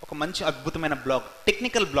చేయండి, ఒక మంచి అద్భుతమైన బ్లాగ్,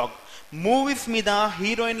 టెక్నికల్ బ్లాగ్. మూవీస్ మీద,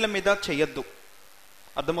 హీరోయిన్ల మీద చేయొద్దు,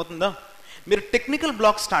 అర్థమవుతుందా? మీరు టెక్నికల్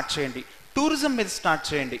బ్లాగ్ స్టార్ట్ చేయండి, టూరిజం మీద స్టార్ట్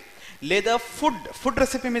చేయండి, లేదా ఫుడ్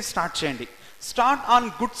రెసిపీ మీద స్టార్ట్ చేయండి. Start on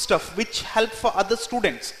good stuff which help for other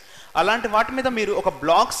students. అలాంటి వాటి మీద మీరు ఒక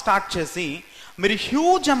బ్లాగ్ స్టార్ట్ చేసి మీరు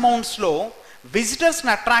హ్యూజ్ అమౌంట్స్లో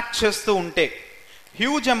విజిటర్స్ని అట్రాక్ట్ చేస్తూ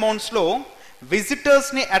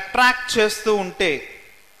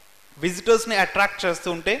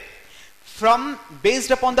ఉంటే from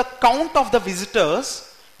based upon the count of the visitors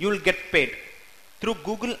you will get paid through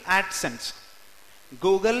Google AdSense.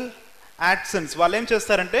 వాళ్ళు ఏం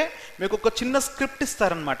చేస్తారంటే మీకు ఒక చిన్న స్క్రిప్ట్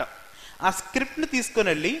ఇస్తారనమాట. ఆ స్క్రిప్ట్ని తీసుకొని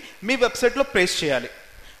వెళ్ళి మీ వెబ్సైట్లో పేస్ట్ చేయాలి.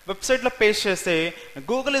 వెబ్సైట్లో పేస్ట్ చేస్తే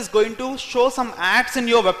Google is going to show some ads in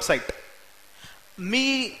your website. మీ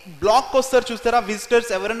బ్లాగ్కి వస్తారు, చూస్తారా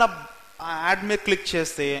విజిటర్స్. ఎవరైనా యాడ్ మీద క్లిక్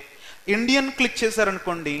చేస్తే, ఇండియన్ క్లిక్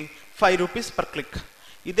చేశారనుకోండి 5 రూపీస్ పర్ క్లిక్.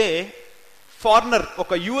 ఇదే ఫారినర్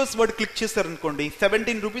ఒక యూఎస్ వర్డ్ క్లిక్ చేశారనుకోండి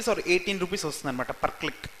 17 రూపీస్ ఆర్ 18 రూపీస్ వస్తుంది అనమాట per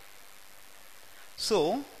click. So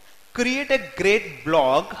create a great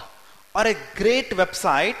blog or a great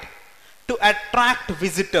website to attract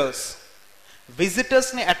visitors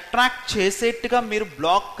ని అట్రాక్ట్ చేసేట్టుగా మీరు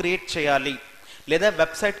బ్లాగ్ క్రియేట్ చేయాలి, లేదా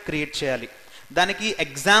వెబ్సైట్ క్రియేట్ చేయాలి. దానికి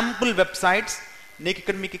ఎగ్జాంపుల్ వెబ్సైట్స్ మీకు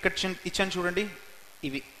ఇక్కడ ఇచ్చాను చూడండి.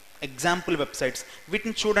 ఇవి ఎగ్జాంపుల్ వెబ్సైట్స్,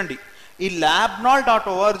 వీటిని చూడండి. ఈ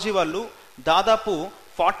labnol.org వాళ్ళు దాదాపు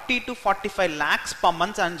 40 to 45 lakhs per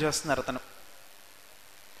month earn చేస్తున్నారు. అతను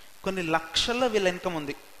కొన్ని లక్షల్లో వీళ్ళ ఇన్కమ్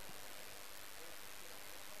ఉంది,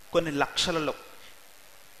 కొన్ని లక్షలలో.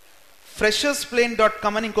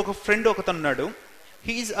 freshersplane.com అని ఇంకొక ఫ్రెండ్ ఒకతను ఉన్నాడు.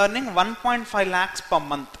 He is earning 1.5 lakhs per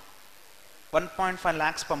month. 1.5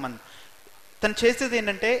 lakhs per month. తను చేసేది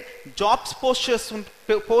ఏంటంటే జాబ్స్ పోస్ట్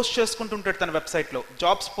చేసుకుంటుంటాడు తన వెబ్సైట్లో.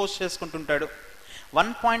 Jobs post చేసుకుంటుంటాడు.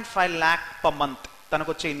 1.5 lakh per month తనకు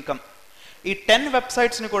వచ్చే ఇన్కమ్. ఈ 10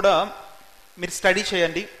 వెబ్సైట్స్ని కూడా మీరు స్టడీ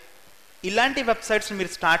చేయండి. ఇలాంటి వెబ్సైట్స్ని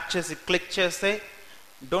మీరు స్టార్ట్ చేసి క్లిక్ చేస్తే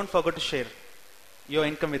don't forget to share your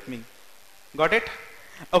income with me. Got it?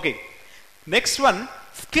 Okay. Next one,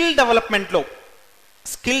 skill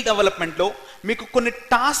డెవలప్మెంట్లో మీకు కొన్ని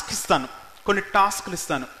టాస్క్లు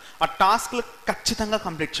ఇస్తాను. ఆ టాస్క్లు ఖచ్చితంగా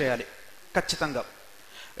కంప్లీట్ చేయాలి. ఖచ్చితంగా.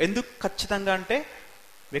 ఎందుకు ఖచ్చితంగా అంటే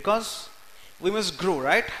because we must grow,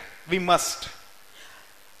 right? We must.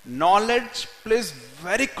 Knowledge place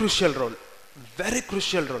very crucial role.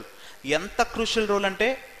 ఎంత క్రూషియల్ రోల్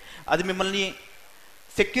అంటే అది మిమ్మల్ని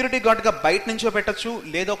సెక్యూరిటీ గార్డ్గా బయట నుంచో పెట్టచ్చు,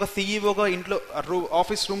 లేదా ఒక సీఈఓగా ఇంట్లో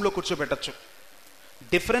ఆఫీస్ రూమ్లో కూర్చోబెట్టచ్చు.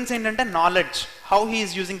 డిఫరెన్స్ ఏంటంటే knowledge, how he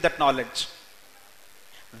is using that knowledge.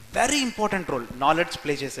 Very important role knowledge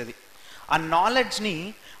play చేసేది. ఆ నాలెడ్జ్ని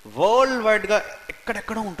వరల్డ్ వైడ్గా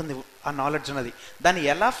ఎక్కడెక్కడో ఉంటుంది ఆ నాలెడ్జ్ అన్నది. దాన్ని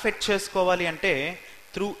ఎలా ఫెట్ చేసుకోవాలి అంటే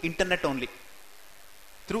త్రూ ఇంటర్నెట్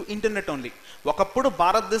ఓన్లీ. ఒకప్పుడు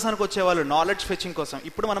భారతదేశానికి వచ్చేవాళ్ళు నాలెడ్జ్ ఫెచింగ్ కోసం.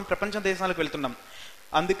 ఇప్పుడు మనం ప్రపంచ దేశాలకు వెళ్తున్నాం.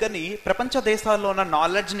 అందుకని ప్రపంచ దేశాల్లో ఉన్న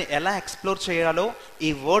నాలెడ్జ్ని ఎలా ఎక్స్ప్లోర్ చేయాలో ఈ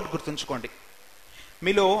వర్డ్ గుర్తుంచుకోండి.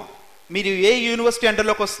 మీరు ఏ యూనివర్సిటీ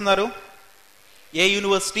అండర్లోకి వస్తున్నారు? ఏ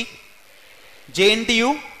university? JNTU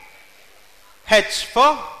H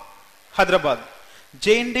for Hyderabad.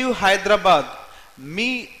 JNTU Hyderabad me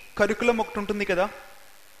curriculum ఒకటి ఉంటుంది కదా,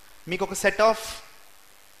 మీకు ఒక set of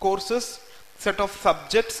courses, set of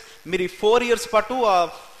subjects, మీరు 4 years పాటు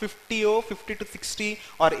 50 to 60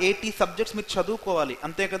 or 80 సబ్జెక్ట్స్ మీరు చదువుకోవాలి,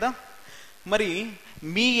 అంతే కదా. మరి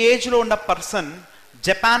మీ ఏజ్లో ఉన్న పర్సన్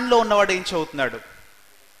జపాన్లో ఉన్నవాడు ఏం చదువుతున్నాడు,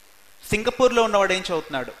 సింగపూర్లో ఉన్నవాడు ఏం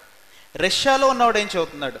చదువుతున్నాడు, రష్యాలో ఉన్నవాడు ఏం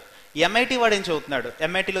చదువుతున్నాడు, MIT వాడు ఏం చదువుతున్నాడు,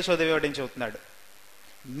 MITలో చదివేవాడు ఏం చదువుతున్నాడు?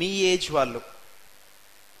 మీ ఏజ్ వాళ్ళు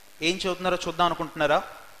ఏం చదువుతున్నారో చూద్దాం అనుకుంటున్నారా?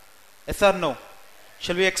 Yes are no?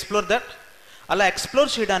 Shall we explore that? అలా ఎక్స్ప్లోర్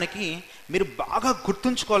చేయడానికి మీరు బాగా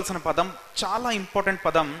గుర్తుంచుకోవాల్సిన పదం, చాలా ఇంపార్టెంట్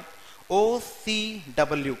పదం,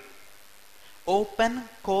 OCW, open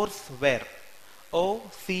course wear.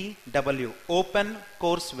 OCW, open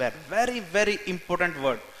course wear. Very very important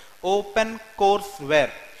word, open course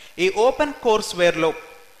wear. ఈ open course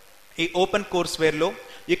వేర్లో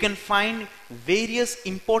you can find various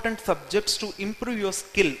important subjects to improve your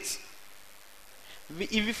skills.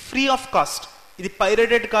 ఇవి ఫ్రీ ఆఫ్ కాస్ట్, ఇది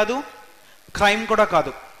pirated కాదు, crime కూడా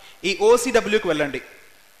కాదు. ఈ OCWకి వెళ్ళండి,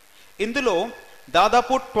 ఇందులో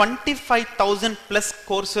దాదాపు 25,000+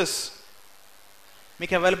 కోర్సెస్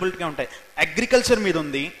మీకు అవైలబిలిటీగా ఉంటాయి. అగ్రికల్చర్ మీద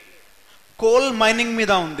ఉంది, కోల్ మైనింగ్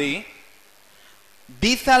మీద ఉంది,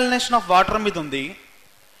 డీసాలినేషన్ ఆఫ్ వాటర్ మీద ఉంది.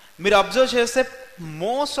 మీరు అబ్జర్వ్ చేస్తే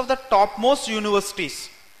most of the top most universities,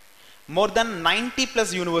 more than 90+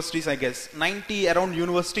 universities, I guess 90 around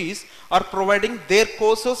universities are providing their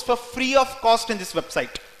courses for free of cost in this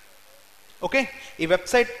website. Okay, ఈ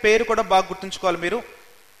website పేరు కూడా బాగా గుర్తుంచుకోవాలి మీరు.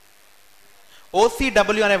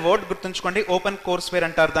 OCW అనే వర్డ్ గుర్తుంచుకోండి, ఓపెన్ కోర్స్ వేర్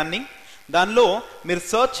అంటారు దాన్ని. దానిలో మీరు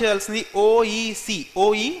సర్చ్ చేయాల్సింది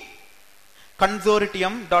OE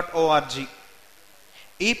consortium.org.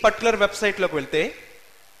 ఈ పర్టికులర్ వెబ్సైట్లోకి వెళ్తే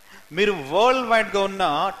మీరు వరల్డ్ వైడ్గా ఉన్న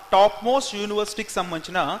టాప్ మోస్ట్ యూనివర్సిటీకి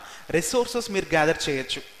సంబంధించిన రిసోర్సెస్ మీరు గ్యాదర్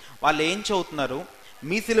చేయొచ్చు. వాళ్ళు ఏం చదువుతున్నారు,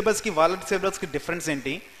 మీ సిలబస్కి వాళ్ళ సిలబస్కి డిఫరెన్స్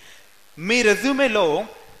ఏంటి. మీ రెజ్యూమేలో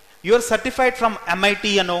యూఆర్ సర్టిఫైడ్ ఫ్రమ్ MIT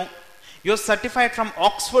అనో, you're certified from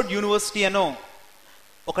Oxford university అనో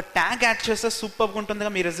ఒక ట్యాగ్ యాడ్ చేస్తే సూపర్గా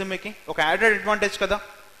ఉంటుందిగా మీ రెజ్యూమేకి, ఒక యాడెడ్ అడ్వాంటేజ్ కదా.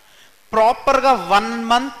 ప్రాపర్గా 1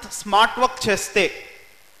 month స్మార్ట్ వర్క్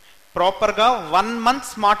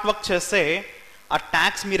చేస్తే ఆ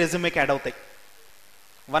ట్యాగ్స్ మీ రెజ్యూమేకి యాడ్ అవుతాయి.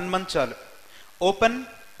 1 month చాలు. ఓపెన్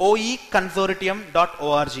OE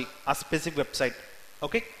consortium.org ఆ స్పెసిఫిక్ వెబ్సైట్.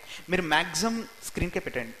 ఓకే, మీరు మ్యాక్సిమం స్క్రీన్కే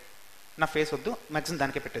పెట్టండి, నా ఫేస్ వద్దు, మ్యాక్సిమం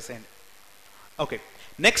దానికే పెట్టేసేయండి. ఓకే,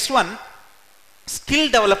 నెక్స్ట్ వన్, స్కిల్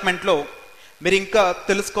డెవలప్మెంట్లో మీరు ఇంకా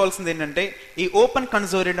తెలుసుకోవాల్సింది ఏంటంటే, ఈ ఓపెన్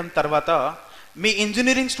కన్సోర్టియం తర్వాత మీ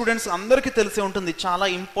ఇంజనీరింగ్ స్టూడెంట్స్ అందరికీ తెలిసే ఉంటుంది, చాలా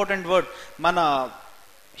ఇంపార్టెంట్ వర్డ్, మన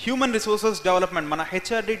హ్యూమన్ రిసోర్సెస్ డెవలప్మెంట్, మన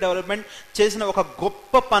HRD డెవలప్మెంట్ చేసిన ఒక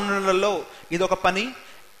గొప్ప పనులలో ఇది ఒక పని,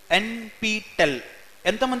 NPTEL.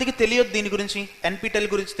 ఎంతమందికి తెలియదు దీని గురించి? NPTEL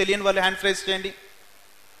గురించి తెలియని వాళ్ళు హ్యాండ్ రైజ్ చేయండి.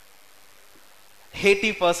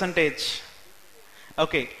 80%.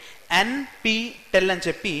 ఓకే, NPTEL అని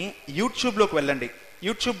చెప్పి యూట్యూబ్లోకి వెళ్ళండి.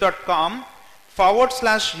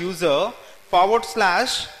 youtube.com/user/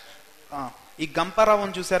 ఈ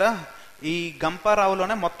గంపారావుని చూసారా? ఈ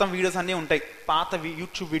గంపారావులోనే మొత్తం వీడియోస్ అన్నీ ఉంటాయి, పాత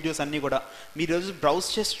యూట్యూబ్ వీడియోస్ అన్నీ కూడా. మీరు ఈరోజు బ్రౌజ్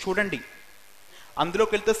చేసి చూడండి.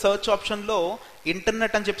 అందులోకి వెళ్తే సర్చ్ ఆప్షన్లో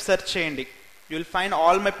ఇంటర్నెట్ అని చెప్పి సెర్చ్ చేయండి. You will find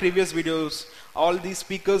all my previous videos, all the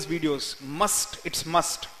speakers videos. It's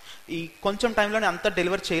must. ఈ కొంచెం టైంలోనే అంతా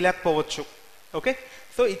డెలివర్ చేయలేకపోవచ్చు. ఓకే,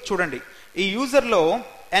 సో ఇది చూడండి. ఈ యూజర్లో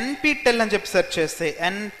NPTEL అని చెప్పి సెర్చ్ చేస్తే,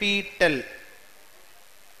 NPTEL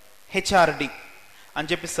HRD అని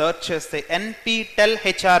చెప్పి సెర్చ్ చేస్తే, NPTEL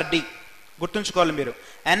HRD గుర్తుంచుకోవాలి మీరు,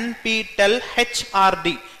 NPTEL HRD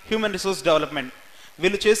human resource development.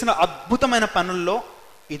 వీళ్ళు చేసిన అద్భుతమైన పనుల్లో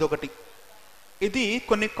ఇదొకటి. ఇది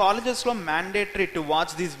కొన్ని కాలేజెస్లో mandatory to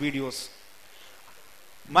watch these videos.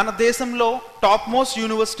 మన దేశంలో టాప్ మోస్ట్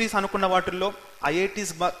యూనివర్సిటీస్ అనుకున్న వాటిల్లో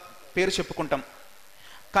IITs పేరు చెప్పుకుంటాం,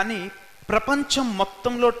 కానీ ప్రపంచం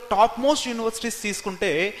మొత్తంలో టాప్ మోస్ట్ యూనివర్సిటీస్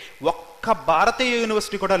తీసుకుంటే ఒక్క భారతీయ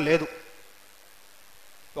యూనివర్సిటీ కూడా లేదు,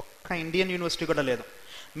 ఒక్క ఇండియన్ యూనివర్సిటీ కూడా లేదు.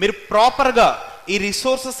 మీరు ప్రాపర్గా ఈ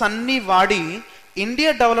రిసోర్సెస్ అన్నీ వాడి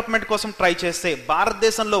ఇండియా డెవలప్మెంట్ కోసం ట్రై చేస్తే,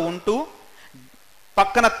 భారతదేశంలో ఉంటూ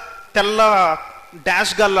పక్కన తెల్ల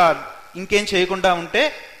డాష్ గల్లా ఇంకేం చేయకుండా ఉంటే,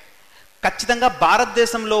 ఖచ్చితంగా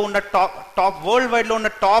భారతదేశంలో ఉన్న టాప్ వరల్డ్ వైడ్లో ఉన్న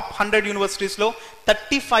top 100 యూనివర్సిటీస్లో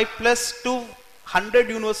 35+ to 100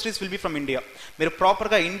 universities will be from India. మీరు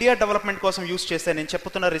ప్రాపర్గా ఇండియా డెవలప్మెంట్ కోసం యూస్ చేస్తే నేను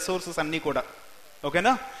చెప్తున్న రిసోర్సెస్ అన్నీ కూడా,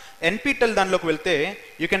 ఓకేనా? ఎన్పిటెల్ దానిలోకి వెళ్తే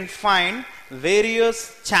యూ కెన్ ఫైండ్ వేరియస్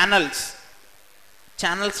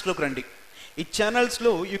ఛానల్స్లోకి రండి. ఈ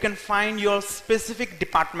ఛానల్స్లో you can find your specific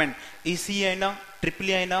department. ECE అయినా,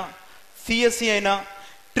 ట్రిపుల్ అయినా, సిఎస్సి అయినా,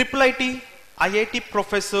 triple IIT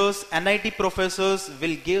professors, NIT professors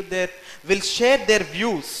will share their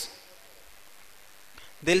views.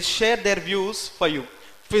 They'll share their views for you.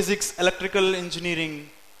 Physics, electrical engineering,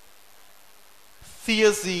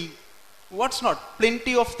 CSE, what's not?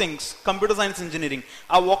 Plenty of things. Computer science engineering.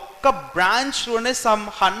 A okka branch lone some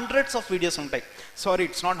hundreds of videos untai. Sorry,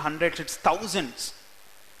 it's not hundreds, it's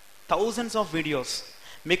thousands of videos.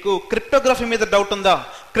 మీకు cryptography మీద doubt ఉందా?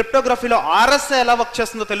 క్రిప్టోగ్రఫీలో RSA ఎలా work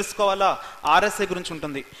చేస్తుందో తెలుసుకోవాలా? RSA గురించి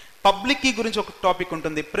ఉంటుంది. Public key గురించి ఒక టాపిక్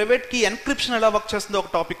ఉంటుంది. ప్రైవేట్ కీ ఎన్క్రిప్షన్ ఎలా వర్క్ చేస్తుందో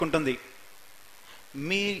ఒక టాపిక్ ఉంటుంది.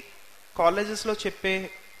 మీ కాలేజెస్లో చెప్పే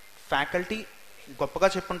ఫ్యాకల్టీ గొప్పగా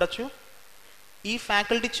చెప్పుండొచ్చు. ఈ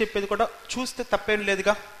ఫ్యాకల్టీ చెప్పేది కూడా చూస్తే తప్పేం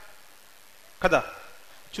లేదుగా కదా,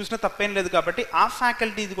 చూసినా తప్పేం లేదు. కాబట్టి ఆ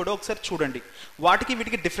ఫ్యాకల్టీది కూడా ఒకసారి చూడండి. వాటికి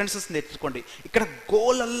వీటికి డిఫరెన్సెస్ నేర్చుకోండి. ఇక్కడ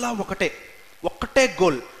గోల్ అల్లా ఒక్కటే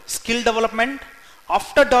goal, skill development.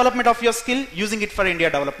 After development of your skill, using it for India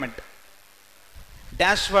development.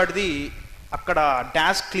 Dash వాడిది అక్కడ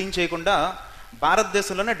డాష్ క్లీన్ చేయకుండా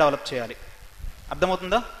భారతదేశంలోనే డెవలప్ చేయాలి.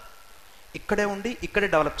 అర్థమవుతుందా? ఇక్కడే ఉండి ఇక్కడే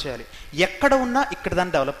డెవలప్ చేయాలి. ఎక్కడ ఉన్నా ఇక్కడ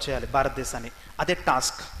దాన్ని డెవలప్ చేయాలి భారతదేశాన్ని. అదే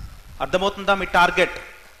టాస్క్. అర్థమవుతుందా? మీ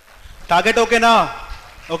టార్గెట్ ఓకేనా?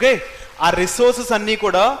 ఓకే. ఆ రిసోర్సెస్ అన్నీ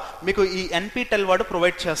కూడా మీకు ఈ ఎన్పిటెల్ వాడు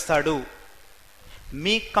ప్రొవైడ్ చేస్తాడు.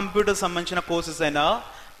 మీ కంప్యూటర్ సంబంధించిన కోర్సెస్ అయినా,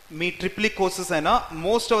 మీ ట్రిపుల్ కోర్సెస్ అయినా,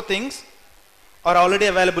 most of things are already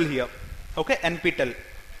available here. Okay, NPTEL.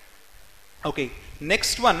 Okay,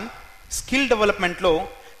 next one skill డెవలప్మెంట్లో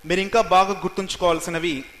మీరు ఇంకా బాగా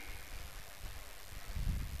గుర్తుంచుకోవాల్సినవి.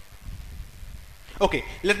 Okay,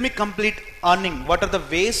 let me complete earning. What are the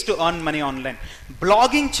ways to earn money online?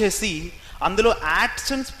 Blogging చేసి అందులో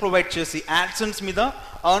AdSense provide చేసి AdSense మీద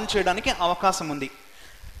earn చేయడానికి అవకాశం ఉంది.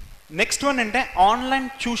 నెక్స్ట్ వన్ అంటే ఆన్లైన్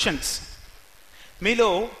ట్యూషన్స్. మీలో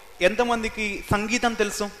ఎంతమందికి సంగీతం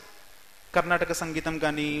తెలుసు? కర్ణాటక సంగీతం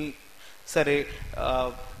కానీ, సరే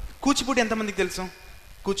కూచిపూడి ఎంతమందికి తెలుసు?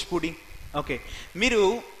 కూచిపూడి. ఓకే, మీరు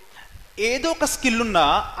ఏదో ఒక స్కిల్ ఉన్నా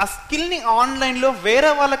ఆ స్కిల్ని ఆన్లైన్లో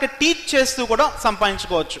వేరే వాళ్ళకి టీచ్ చేస్తూ కూడా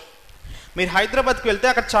సంపాదించుకోవచ్చు. మీరు హైదరాబాద్కి వెళ్తే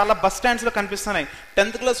అక్కడ చాలా బస్ స్టాండ్స్లో కనిపిస్తున్నాయి.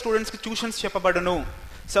 10th క్లాస్ స్టూడెంట్స్కి ట్యూషన్స్ చెప్పబడను,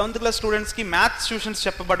 7th క్లాస్ స్టూడెంట్స్కి మ్యాథ్స్ ట్యూషన్స్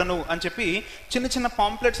చెప్పబడను అని చెప్పి చిన్న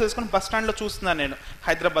పాంప్లెట్స్ వేసుకొని బస్ స్టాండ్లో చూస్తున్నాను నేను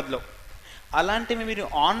హైదరాబాద్లో. అలాంటివి మీరు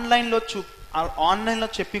ఆన్లైన్లో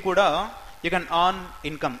చెప్పి కూడా you can earn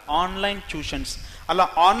income. Online tuitions. అలా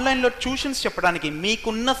ఆన్లైన్లో ట్యూషన్స్ చెప్పడానికి,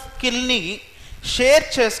 మీకున్న స్కిల్ని షేర్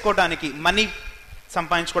చేసుకోవడానికి, మనీ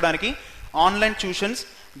సంపాదించుకోవడానికి ఆన్లైన్ ట్యూషన్స్.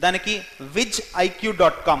 దానికి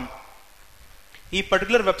wigIQ.com. ఈ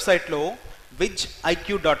పర్టికులర్ వెబ్సైట్లో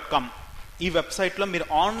wigIQ.com, ఈ వెబ్సైట్లో మీరు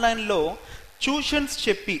ఆన్లైన్లో ట్యూషన్స్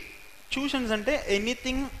చెప్పి, ట్యూషన్స్ అంటే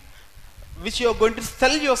anything which you are going to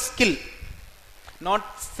cell your skill, not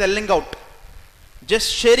selling out,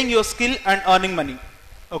 just sharing your skill and earning money.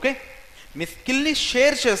 Okay, me స్కిల్ని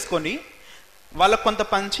share చేసుకొని వాళ్ళకు కొంత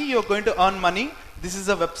పంచి you are going to earn money. This is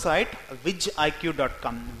a website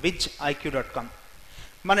wigIQ.com. wigIQ.com.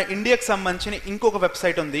 మన ఇండియాకి సంబంధించిన ఇంకొక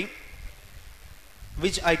website ఉంది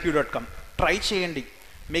wigIQ.com. Try చేయండి.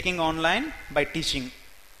 Making online by teaching.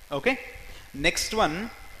 Okay, next one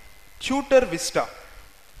tutor vista.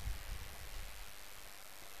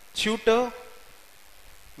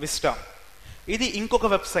 ఇది ఇంకొక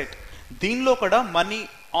వెబ్సైట్. దీనిలో కూడా మనీ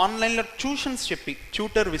ఆన్లైన్లో ట్యూషన్స్ చెప్పి,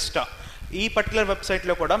 ట్యూటర్ విస్టా, ఈ పర్టికులర్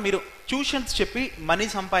వెబ్సైట్లో కూడా మీరు ట్యూషన్స్ చెప్పి మనీ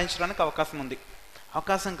సంపాదించడానికి అవకాశం ఉంది.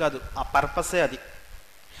 అవకాశం కాదు, ఆ పర్పసే అది.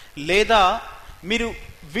 లేదా మీరు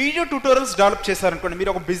వీడియో ట్యూటోరియల్స్ డెవలప్ చేశారనుకోండి,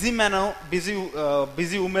 మీరు ఒక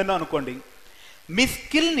బిజీ ఉమెన్ అనుకోండి, మీ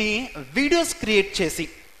స్కిల్ని వీడియోస్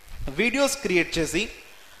క్రియేట్ చేసి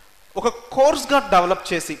ఒక కోర్స్గా డెవలప్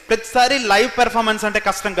చేసి, ప్రతిసారి లైవ్ పెర్ఫార్మెన్స్ అంటే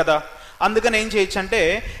కష్టం కదా, అందుకని ఏం చేయొచ్చు అంటే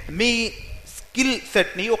మీ స్కిల్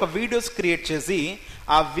సెట్ని ఒక వీడియోస్ క్రియేట్ చేసి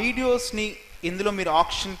ఆ వీడియోస్ని ఇందులో మీరు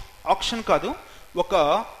ఆప్షన్ కాదు, ఒక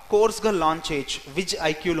కోర్స్గా లాంచ్ చేయొచ్చు.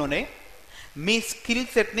 wigIQలోనే మీ స్కిల్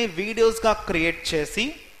సెట్ని వీడియోస్గా క్రియేట్ చేసి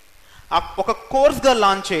ఒక కోర్స్గా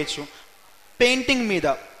లాంచ్ చేయొచ్చు. పెయింటింగ్ మీద,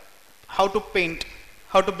 how to paint,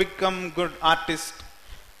 how to become good artist,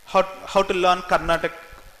 how to learn Carnatic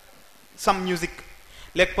some music,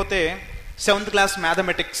 లేకపోతే 7th క్లాస్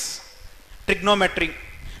మ్యాథమెటిక్స్, ట్రిగ్నోమెట్రీ.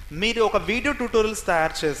 మీరు ఒక వీడియో ట్యూటోరియల్స్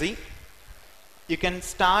తయారు చేసి you can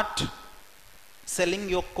start selling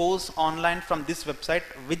your course online from this website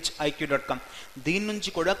wigIQ.com. దీని నుంచి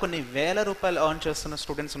కూడా కొన్ని వేల రూపాయలు ఎర్న్ చేస్తున్న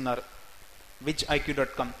స్టూడెంట్స్ ఉన్నారు.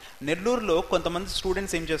 whichiq.com. నెల్లూరులో కొంతమంది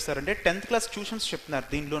స్టూడెంట్స్ ఏం చేస్తారంటే 10th క్లాస్ ట్యూషన్స్ చెప్తున్నారు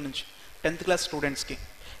దీనిలో నుంచి 10th క్లాస్ స్టూడెంట్స్కి.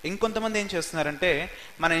 ఇంకొంతమంది ఏం చేస్తున్నారంటే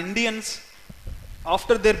మన ఇండియన్స్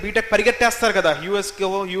ఆఫ్టర్ దేర్ బీటెక్ పరిగెత్తేస్తారు కదా యూఎస్కో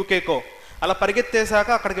యూకేకో, అలా పరిగెత్తేసాక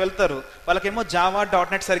అక్కడికి వెళ్తారు. వాళ్ళకేమో జావా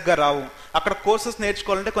 .NET సరిగ్గా రావు, అక్కడ కోర్సెస్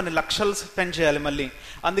నేర్చుకోవాలంటే కొన్ని లక్షలు స్పెండ్ చేయాలి మళ్ళీ.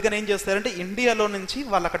 అందుకని ఏం చేస్తారంటే ఇండియాలో నుంచి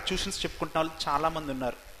వాళ్ళు అక్కడ ట్యూషన్స్ చెప్పుకుంటున్న వాళ్ళు చాలామంది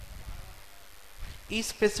ఉన్నారు. ఈ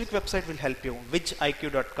specific website will help you,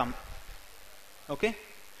 whichiq.com. Okay,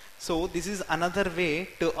 so this is another way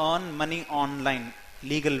to earn money online,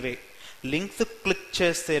 legal way. Links click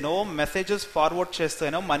చేస్తేనో messages forward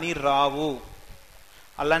చేస్తేనో money రావు,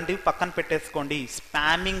 అలాంటివి పక్కన పెట్టేసుకోండి.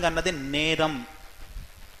 స్పామింగ్ అన్నది నేరం,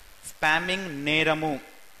 స్పామింగ్ నేరము.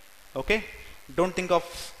 Okay, don't think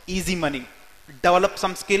off easy money. Develop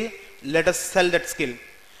some skill, let us cell that skill.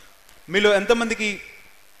 మీలో ఎంతమందికి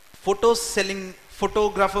photos selling,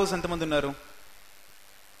 photographers ఎంతమంది ఉన్నారు?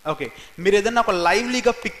 ఓకే, మీరు ఏదైనా ఒక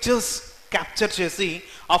లైవ్లీగా పిక్చర్స్ క్యాప్చర్ చేసి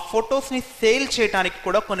ఆ ఫొటోస్ని సేల్ చేయడానికి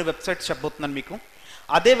కూడా కొన్ని వెబ్సైట్స్ చెప్పబోతున్నాను మీకు.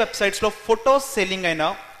 అదే వెబ్సైట్స్లో ఫొటోస్ సెల్లింగ్ అయినా,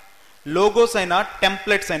 logos అయినా,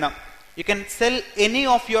 టెంప్లెట్స్ అయినా, you can sell any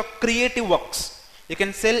of your creative works. You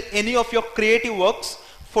can sell any of your creative works,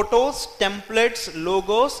 photos, templates,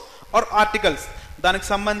 logos or articles. దానికి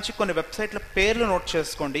సంబంధించి కొన్ని వెబ్సైట్ల పేర్లు నోట్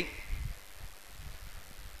చేసుకోండి.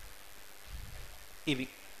 ఇవి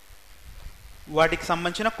వాటికి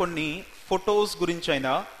సంబంధించిన కొన్ని ఫొటోస్ గురించి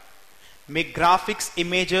అయినా, మీ గ్రాఫిక్స్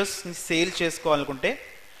ఇమేజెస్ని సేల్ చేసుకోవాలనుకుంటే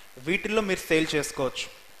వీటిల్లో మీరు సేల్ చేసుకోవచ్చు.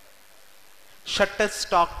 షట్టర్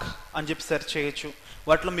స్టాక్ అని చెప్పి సెర్చ్ చేయొచ్చు,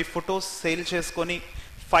 వాటిలో మీ ఫొటోస్ సేల్ చేసుకొని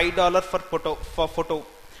 $5 ఫర్ ఫోటో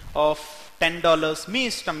ఆఫ్ $10 మీ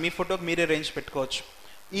ఇష్టం, మీ ఫోటోకి మీరే రేంజ్ పెట్టుకోవచ్చు.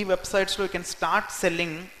 ఈ వెబ్సైట్స్లో you can start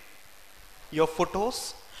selling your photos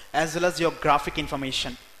as well as your graphic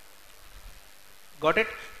information. Got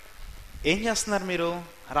it? ఏం చేస్తున్నారు మీరు?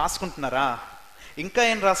 రాసుకుంటున్నారా? ఇంకా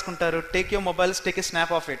ఏం రాసుకుంటారు? Take your mobiles, take a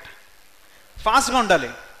snap of it. ఫాస్ట్గా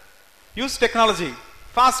ఉండాలి, use technology,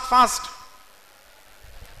 fast.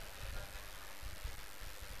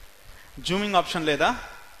 Zooming option లేదా?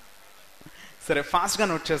 సరే, ఫాస్ట్గా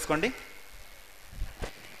నోట్ చేసుకోండి.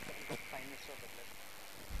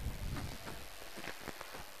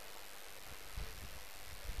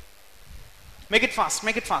 Make it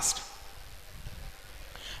fast.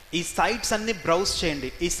 ఈ సైట్స్ అన్ని బ్రౌజ్ చేయండి.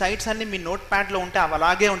 ఈ సైట్స్ అన్ని మీ నోట్ ప్యాడ్లో ఉంటే అవి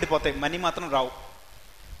అలాగే ఉండిపోతాయి, మనీ మాత్రం రావు.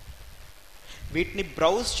 వీటిని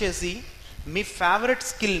బ్రౌజ్ చేసి మీ ఫేవరెట్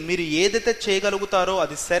స్కిల్, మీరు ఏదైతే చేయగలుగుతారో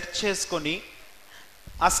అది సెర్చ్ చేసుకొని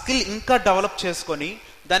ఆ స్కిల్ ఇంకా డెవలప్ చేసుకొని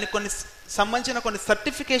దానికి కొన్ని సంబంధించిన కొన్ని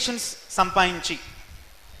సర్టిఫికేషన్స్ సంపాదించి,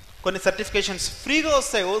 కొన్ని సర్టిఫికేషన్స్ ఫ్రీగా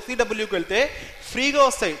వస్తాయి. OCWకి వెళ్తే ఫ్రీగా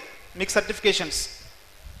వస్తాయి మీకు సర్టిఫికేషన్స్.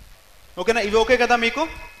 ఓకేనా? ఇవి ఓకే కదా మీకు?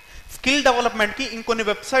 స్కిల్ డెవలప్మెంట్కి ఇంకొన్ని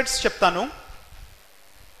వెబ్సైట్స్ చెప్తాను,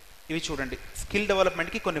 ఇవి చూడండి. స్కిల్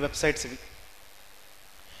డెవలప్మెంట్కి కొన్ని వెబ్సైట్స్ ఇవి.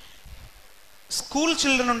 స్కూల్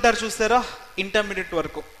చిల్డ్రన్ ఉంటారు చూస్తారా, ఇంటర్మీడియట్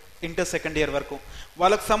వరకు, ఇంటర్ సెకండ్ ఇయర్ వరకు,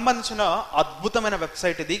 వాళ్ళకు సంబంధించిన అద్భుతమైన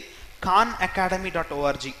వెబ్సైట్ ఇది,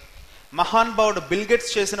 khanacademy.org. మహానుభావుడు బిల్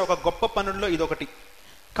గేట్స్ చేసిన ఒక గొప్ప పనుల్లో ఇదొకటి.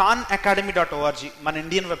 khanacademy.org మన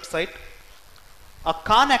ఇండియన్ వెబ్సైట్. ఆ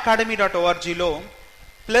khanacademy.orgలో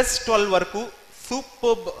 +12 వరకు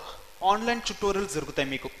సూపర్బ్ ఆన్లైన్ ట్యుటోరియల్స్ దొరుకుతాయి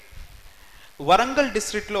మీకు. వరంగల్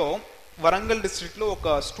డిస్ట్రిక్ట్లో ఒక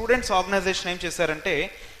స్టూడెంట్స్ ఆర్గనైజేషన్ ఏం చేశారంటే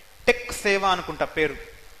టెక్ సేవ అనుకుంటా పేరు.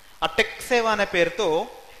 ఆ టెక్ సేవ అనే పేరుతో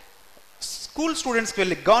స్కూల్ స్టూడెంట్స్కి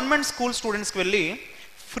వెళ్ళి, గవర్నమెంట్ స్కూల్ స్టూడెంట్స్కి వెళ్ళి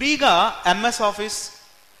ఫ్రీగా MS office,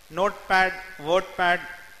 note pad, word pad,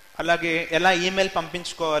 అలాగే ఎలా ఈమెయిల్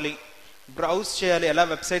పంపించుకోవాలి, బ్రౌజ్ చేయాలి, ఎలా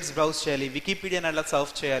వెబ్సైట్స్ బ్రౌజ్ చేయాలి, వికీపీడియాని ఎలా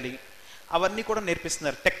సర్ఫ్ చేయాలి, అవన్నీ కూడా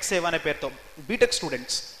నేర్పిస్తున్నారు టెక్ సేవ అనే పేరుతో. బీటెక్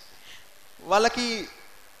స్టూడెంట్స్ వాళ్ళకి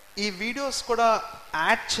ఈ వీడియోస్ కూడా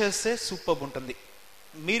యాడ్ చేస్తే సూపర్బ్ ఉంటుంది.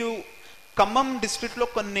 మీరు ఖమ్మం డిస్ట్రిక్ట్లో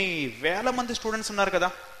కొన్ని వేల మంది స్టూడెంట్స్ ఉన్నారు కదా,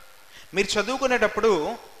 మీరు చదువుకునేటప్పుడు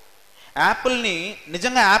యాపిల్ని,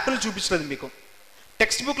 నిజంగా యాపిల్ చూపించలేదు మీకు,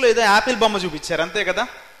 టెక్స్ట్ బుక్లో ఏదో యాపిల్ బొమ్మ చూపించారు అంతే కదా.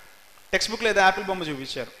 టెక్స్ట్ బుక్లో ఏదో యాపిల్ బొమ్మ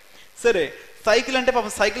చూపించారు. సరే, సైకిల్ అంటే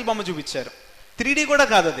పాపం సైకిల్ బొమ్మ చూపించారు. 3D కూడా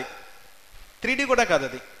కాదు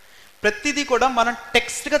అది. ప్రతిదీ కూడా మనం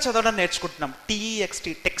టెక్స్ట్గా చదవడం నేర్చుకుంటున్నాం, TEXT,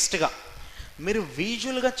 టెక్స్ట్గా. మీరు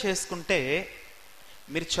విజువల్గా చేసుకుంటే,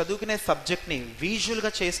 మీరు చదువుకునే సబ్జెక్ట్ని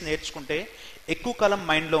విజువల్గా చేసి నేర్చుకుంటే ఎక్కువ కాలం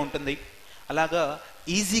మైండ్లో ఉంటుంది, అలాగా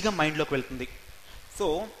ఈజీగా మైండ్లోకి వెళ్తుంది. So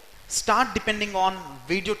start depending on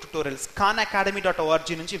video tutorials. khanacademy.org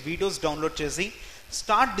నుంచి వీడియోస్ డౌన్లోడ్ చేసి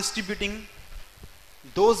start distributing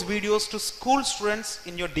those videos to school students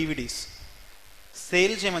in your DVDs.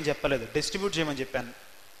 Sale చేయమని చెప్పలేదు, డిస్ట్రిబ్యూట్ చేయమని చెప్పాను.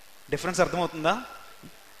 డిఫరెన్స్ అర్థమవుతుందా?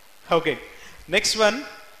 ఓకే, నెక్స్ట్ వన్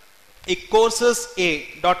ఈ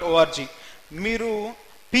courses.a.org. మీరు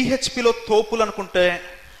పిహెచ్పిలో తోపులు అనుకుంటే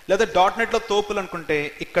లేదా .NETలో తోపులు అనుకుంటే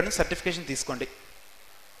ఇక్కడ నుంచి సర్టిఫికేషన్ తీసుకోండి.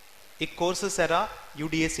 ఈ కోర్సెస్ ఎరా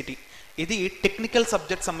UDA సిటీ ఇది టెక్నికల్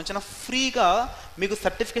సబ్జెక్ట్ సంబంధించిన ఫ్రీగా మీకు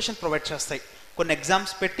సర్టిఫికేషన్ ప్రొవైడ్ చేస్తాయి. కొన్ని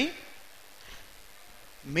ఎగ్జామ్స్ పెట్టి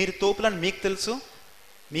మీరు తోపులని మీకు తెలుసు,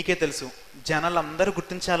 మీకే తెలుసు, జనాలు అందరూ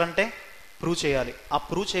గుర్తించాలంటే ప్రూవ్ చేయాలి. ఆ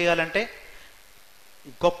ప్రూవ్ చేయాలంటే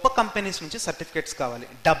గొప్ప కంపెనీస్ నుంచి సర్టిఫికేట్స్ కావాలి,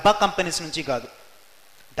 డబ్బా కంపెనీస్ నుంచి కాదు.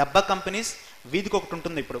 డబ్బా కంపెనీస్ వీధికి ఒకటి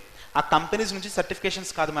ఉంటుంది. ఇప్పుడు ఆ కంపెనీస్ నుంచి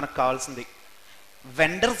సర్టిఫికేషన్స్ కాదు మనకు కావాల్సింది,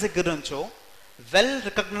 వెండర్స్ దగ్గర నుంచో వెల్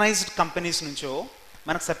రికగ్నైజ్డ్ కంపెనీస్ నుంచో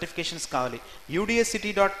మనకు సర్టిఫికేషన్స్ కావాలి.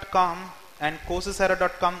 udacity.com and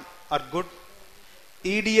coursera.com are good.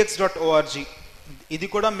 edx.org ఇది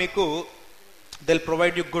కూడా మీకు they'll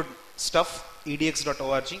provide you good stuff.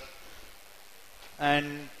 edx.org and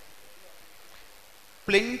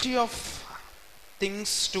plenty of things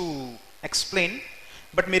to explain.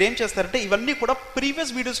 But మీరేం చేస్తారంటే ఇవన్నీ కూడా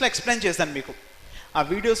ప్రీవియస్ వీడియోస్లో ఎక్స్ప్లెయిన్ చేశాను మీకు. ఆ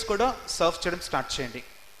వీడియోస్ కూడా సర్వ్ చేయడం స్టార్ట్ చేయండి,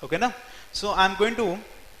 ఓకేనా? So I'm going to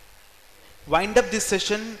wind up this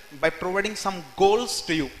session by providing some goals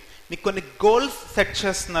to you. మీకు కొన్ని గోల్స్ సెట్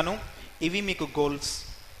చేస్తున్నాను. ఇవి మీకు గోల్స్.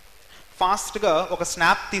 ఫాస్ట్గా ఒక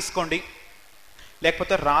స్నాప్ తీసుకోండి,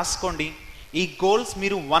 లేకపోతే రాసుకోండి. ఈ గోల్స్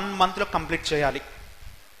మీరు 1 monthలో కంప్లీట్ చేయాలి.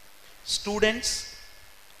 స్టూడెంట్స్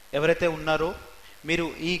ఎవరైతే ఉన్నారో మీరు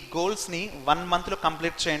ఈ గోల్స్ని 1 monthలో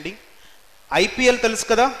కంప్లీట్ చేయండి. IPL తెలుసు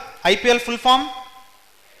కదా, IPL ఫుల్ ఫామ్,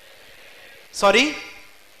 సారీ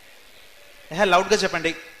లౌడ్గా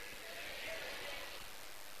చెప్పండి.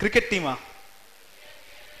 Cricket టీమా?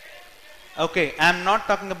 Okay, I'm not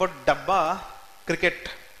talking about డబ్బా క్రికెట్.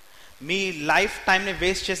 మీ లైఫ్ టైంని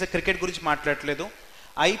వేస్ట్ చేసే క్రికెట్ గురించి మాట్లాడట్లేదు.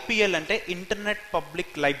 IPL అంటే internet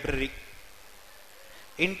public library.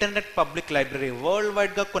 Internet public library world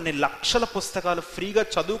వైడ్గా కొన్ని లక్షల పుస్తకాలు ఫ్రీగా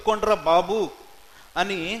చదువుకోండిరా బాబు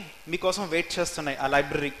అని మీకోసం వెయిట్ చేస్తున్నాయి ఆ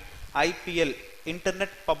library. IPL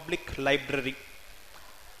internet public library.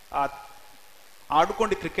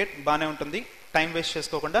 ఆడుకోండి క్రికెట్, బాగానే ఉంటుంది. టైం వేస్ట్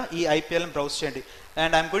చేసుకోకుండా ఈ IPLని బ్రౌజ్ చేయండి.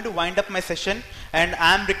 And I'm going to wind up my session and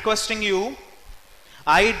I'm requesting you,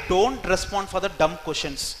 I don't respond for the dumb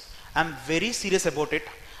questions. I'm very serious about it.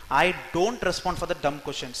 I don't respond for the dumb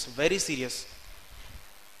questions. Very serious.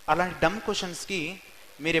 అలాంటి డమ్ క్వశ్చన్స్కి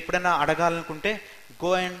మీరు ఎప్పుడైనా అడగాలనుకుంటే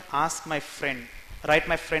go and ask my friend. Right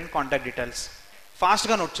my friend contact details.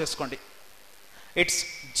 ఫాస్ట్గా note చేసుకోండి. It's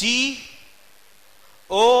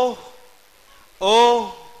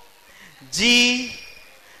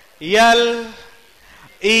GOOGLE.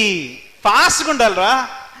 ఫాస్ట్గా ఉండాలిరా,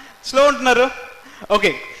 slow ఉంటున్నారు. Okay,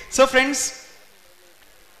 so friends,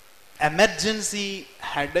 emergency,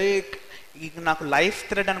 headache, నాకు లైఫ్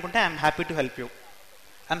థ్రెడ్ అనుకుంటే I'm happy to help you.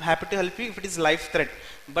 I'm happy to help you if it is life thread.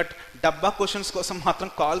 But డబ్బా questions కోసం మాత్రం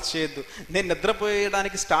కాల్స్ చేయొద్దు. నేను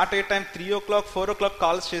నిద్రపోయడానికి స్టార్ట్ అయ్యే టైం 3 o'clock 4 o'clock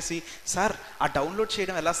కాల్స్ చేసి, సార్ ఆ డౌన్లోడ్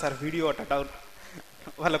చేయడం ఎలా సార్ వీడియో అట డౌన్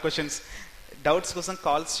వాళ్ళ క్వశ్చన్స్, డౌట్స్ కోసం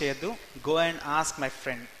కాల్స్ చేయొద్దు. Go and ask my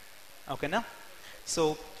friend, ఓకేనా? సో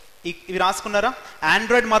ఇవి రాసుకున్నారా?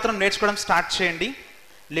 ఆండ్రాయిడ్ మాత్రం నేర్చుకోవడం స్టార్ట్ చేయండి.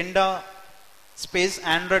 లిండా స్పేస్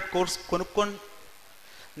ఆండ్రాయిడ్ కోర్స్ కొనుక్కొని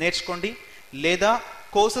నేర్చుకోండి. లేదా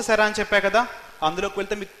కోర్సెస్ ఎరా అని చెప్పా కదా, అందులోకి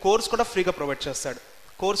వెళ్తే మీకు కోర్స్ కూడా ఫ్రీగా ప్రొవైడ్ చేస్తాడు.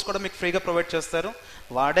 కోర్స్ కూడా మీకు ఫ్రీగా ప్రొవైడ్ చేస్తారు.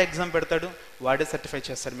 వాడే ఎగ్జామ్ పెడతాడు, వాడే సర్టిఫై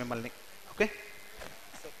చేస్తాడు మిమ్మల్ని. ఓకే,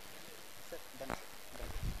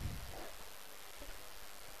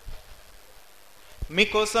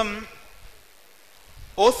 మీకోసం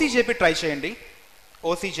OCJP ట్రై చేయండి.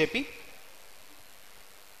 OCJP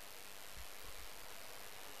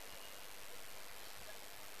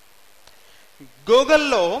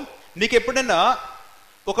గూగుల్లో మీకు ఎప్పుడైనా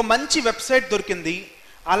ఒక మంచి వెబ్సైట్ దొరికింది,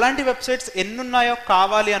 అలాంటి వెబ్సైట్స్ ఎన్నున్నాయో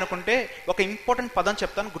కావాలి అనుకుంటే ఒక ఇంపార్టెంట్ పదం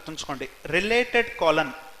చెప్తాను, గుర్తుంచుకోండి. Related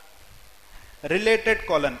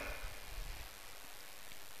colon.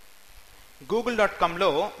 google.comలో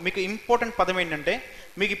మీకు ఇంపార్టెంట్ పదం ఏంటంటే,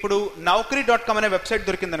 మీకు ఇప్పుడు naukri.com అనే వెబ్సైట్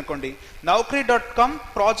దొరికింది అనుకోండి. naukri.com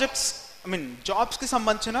ప్రాజెక్ట్స్ జాబ్స్కి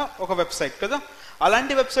సంబంధించిన ఒక వెబ్సైట్ కదా.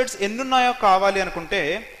 అలాంటి వెబ్సైట్స్ ఎన్నున్నాయో కావాలి అనుకుంటే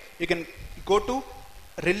you can go to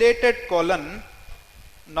related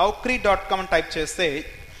naukri.com అని టైప్ చేస్తే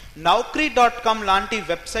naukri.com లాంటి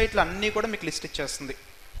వెబ్సైట్లు అన్నీ కూడా మీకు లిస్ట్ ఇచ్చేస్తుంది,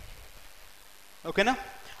 ఓకేనా?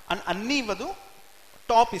 అన్నీ ఇవ్వదు,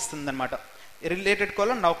 టాప్ ఇస్తుంది అనమాట. Related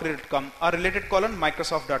naukri.com are related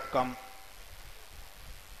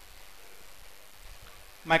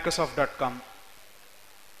microsoft.com.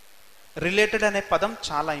 Related అనే పదం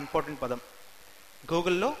చాలా ఇంపార్టెంట్ పదం.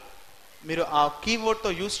 గూగుల్లో మీరు ఆ కీవర్డ్తో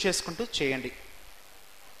యూజ్ చేసుకుంటూ చేయండి.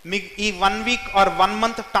 మీకు ఈ 1 week ఆర్ 1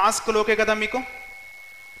 month టాస్క్లు ఓకే కదా మీకు?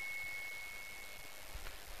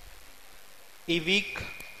 ఈ week,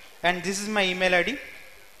 and this is my email ID.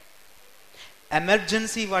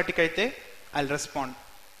 Emergency వాటికైతే I respond.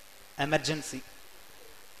 Emergency.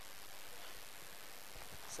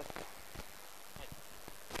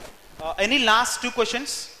 Any last 2 questions?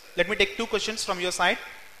 Let me take 2 questions from your side.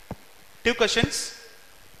 2 questions.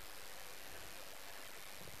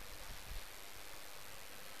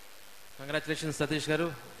 Congratulations, Satish garu,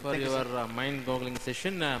 for your mind-boggling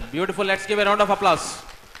session. Beautiful. Let's give a round of applause.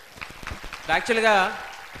 Actually,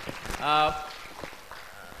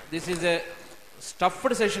 this is a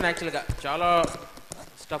stuffed session. Actually, chala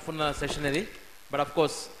stuff unna session idi. But of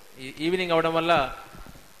course, evening avadam valla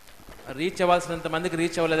reach అవ్వాల్సినంత మందికి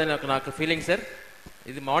reach అవ్వలేదని నాకు feeling sir.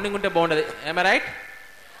 ఇది morning ఉంటే బాగుండదు. am I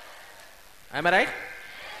right?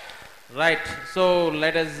 Right. So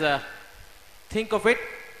let us think of it.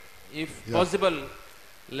 If possible,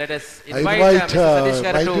 let us invite Mr. Satish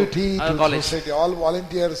garu to our college. Society, all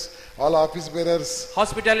volunteers, all office bearers,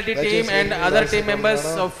 hospitality team and other team members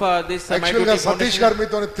of this actually Satish garu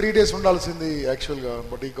meeto 3 days undalsindi actually ga,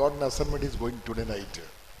 but he got an assignment. Is going today night.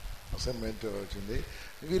 Assignment వచ్చింది.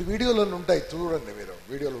 మీరు వీడియోలో ఉంటాయి, చూడండి, మీరు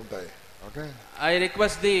వీడియోలు ఉంటాయి. Okay. I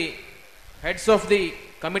request the heads of the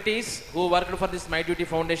committees who worked for this My Duty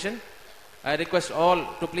Foundation. I request all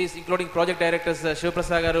to please, including project directors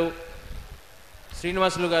Shivaprasad garu,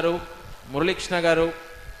 Srinivasulu garu, Murali Krishna garu,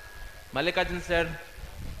 Mallikarjun sir,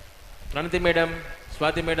 Pranati madam,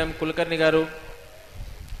 Swati madam, Kulkarni garu,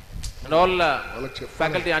 and all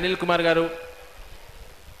faculty, Anil Kumar garu,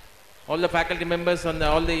 all the faculty members and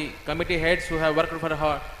all the committee heads who have worked for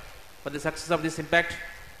the success of this impact.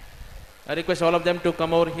 I request all of them to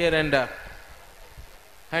come over here and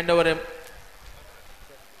hand over a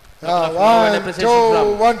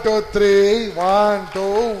 1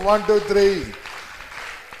 2 3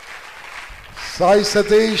 Sai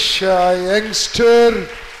Satish, youngster,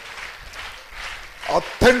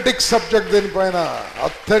 authentic subject దీనిపైన,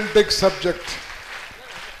 authentic subject.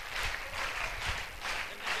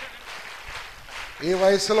 ఈ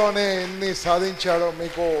వయసులోనే ఎన్ని సాధించాడో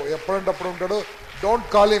మీకు ఎప్పుడంటప్పుడు ఉంటాడు. Don't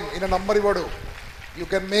call him, ఈయన number ఇవ్వడు. You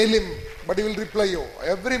can mail him, but he will reply you.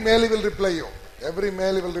 Every mail he will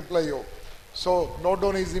reply you. So note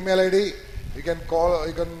down his email ID. You can call,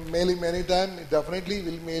 you can mail him anytime. He definitely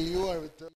will mail you.